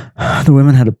 The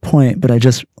women had a point, but I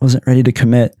just wasn't ready to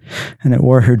commit, and it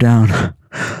wore her down.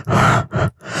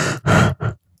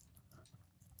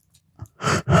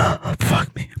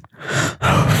 Fuck me.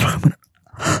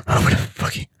 I'm gonna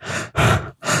fucking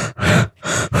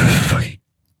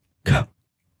go.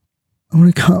 I'm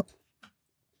gonna come.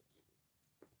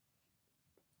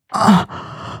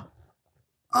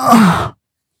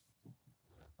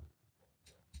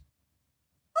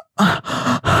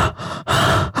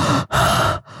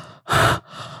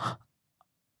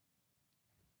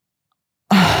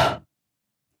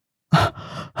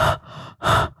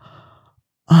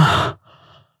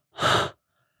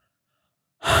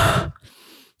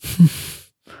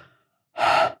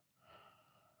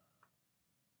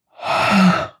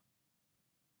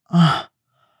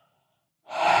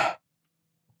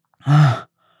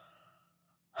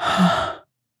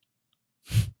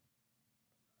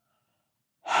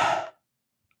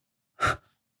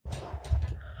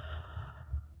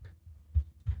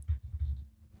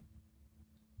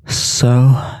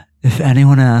 So, if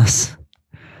anyone asks,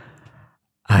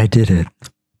 I did it.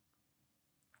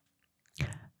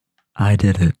 I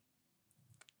did it.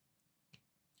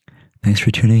 Thanks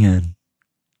for tuning in.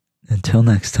 Until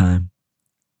next time,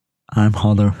 I'm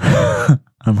Geraldo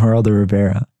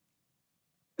Rivera.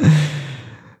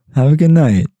 Have a good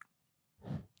night.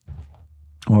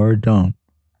 Or don't.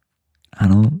 I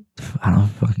don't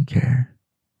fucking care.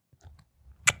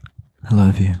 I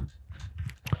love you.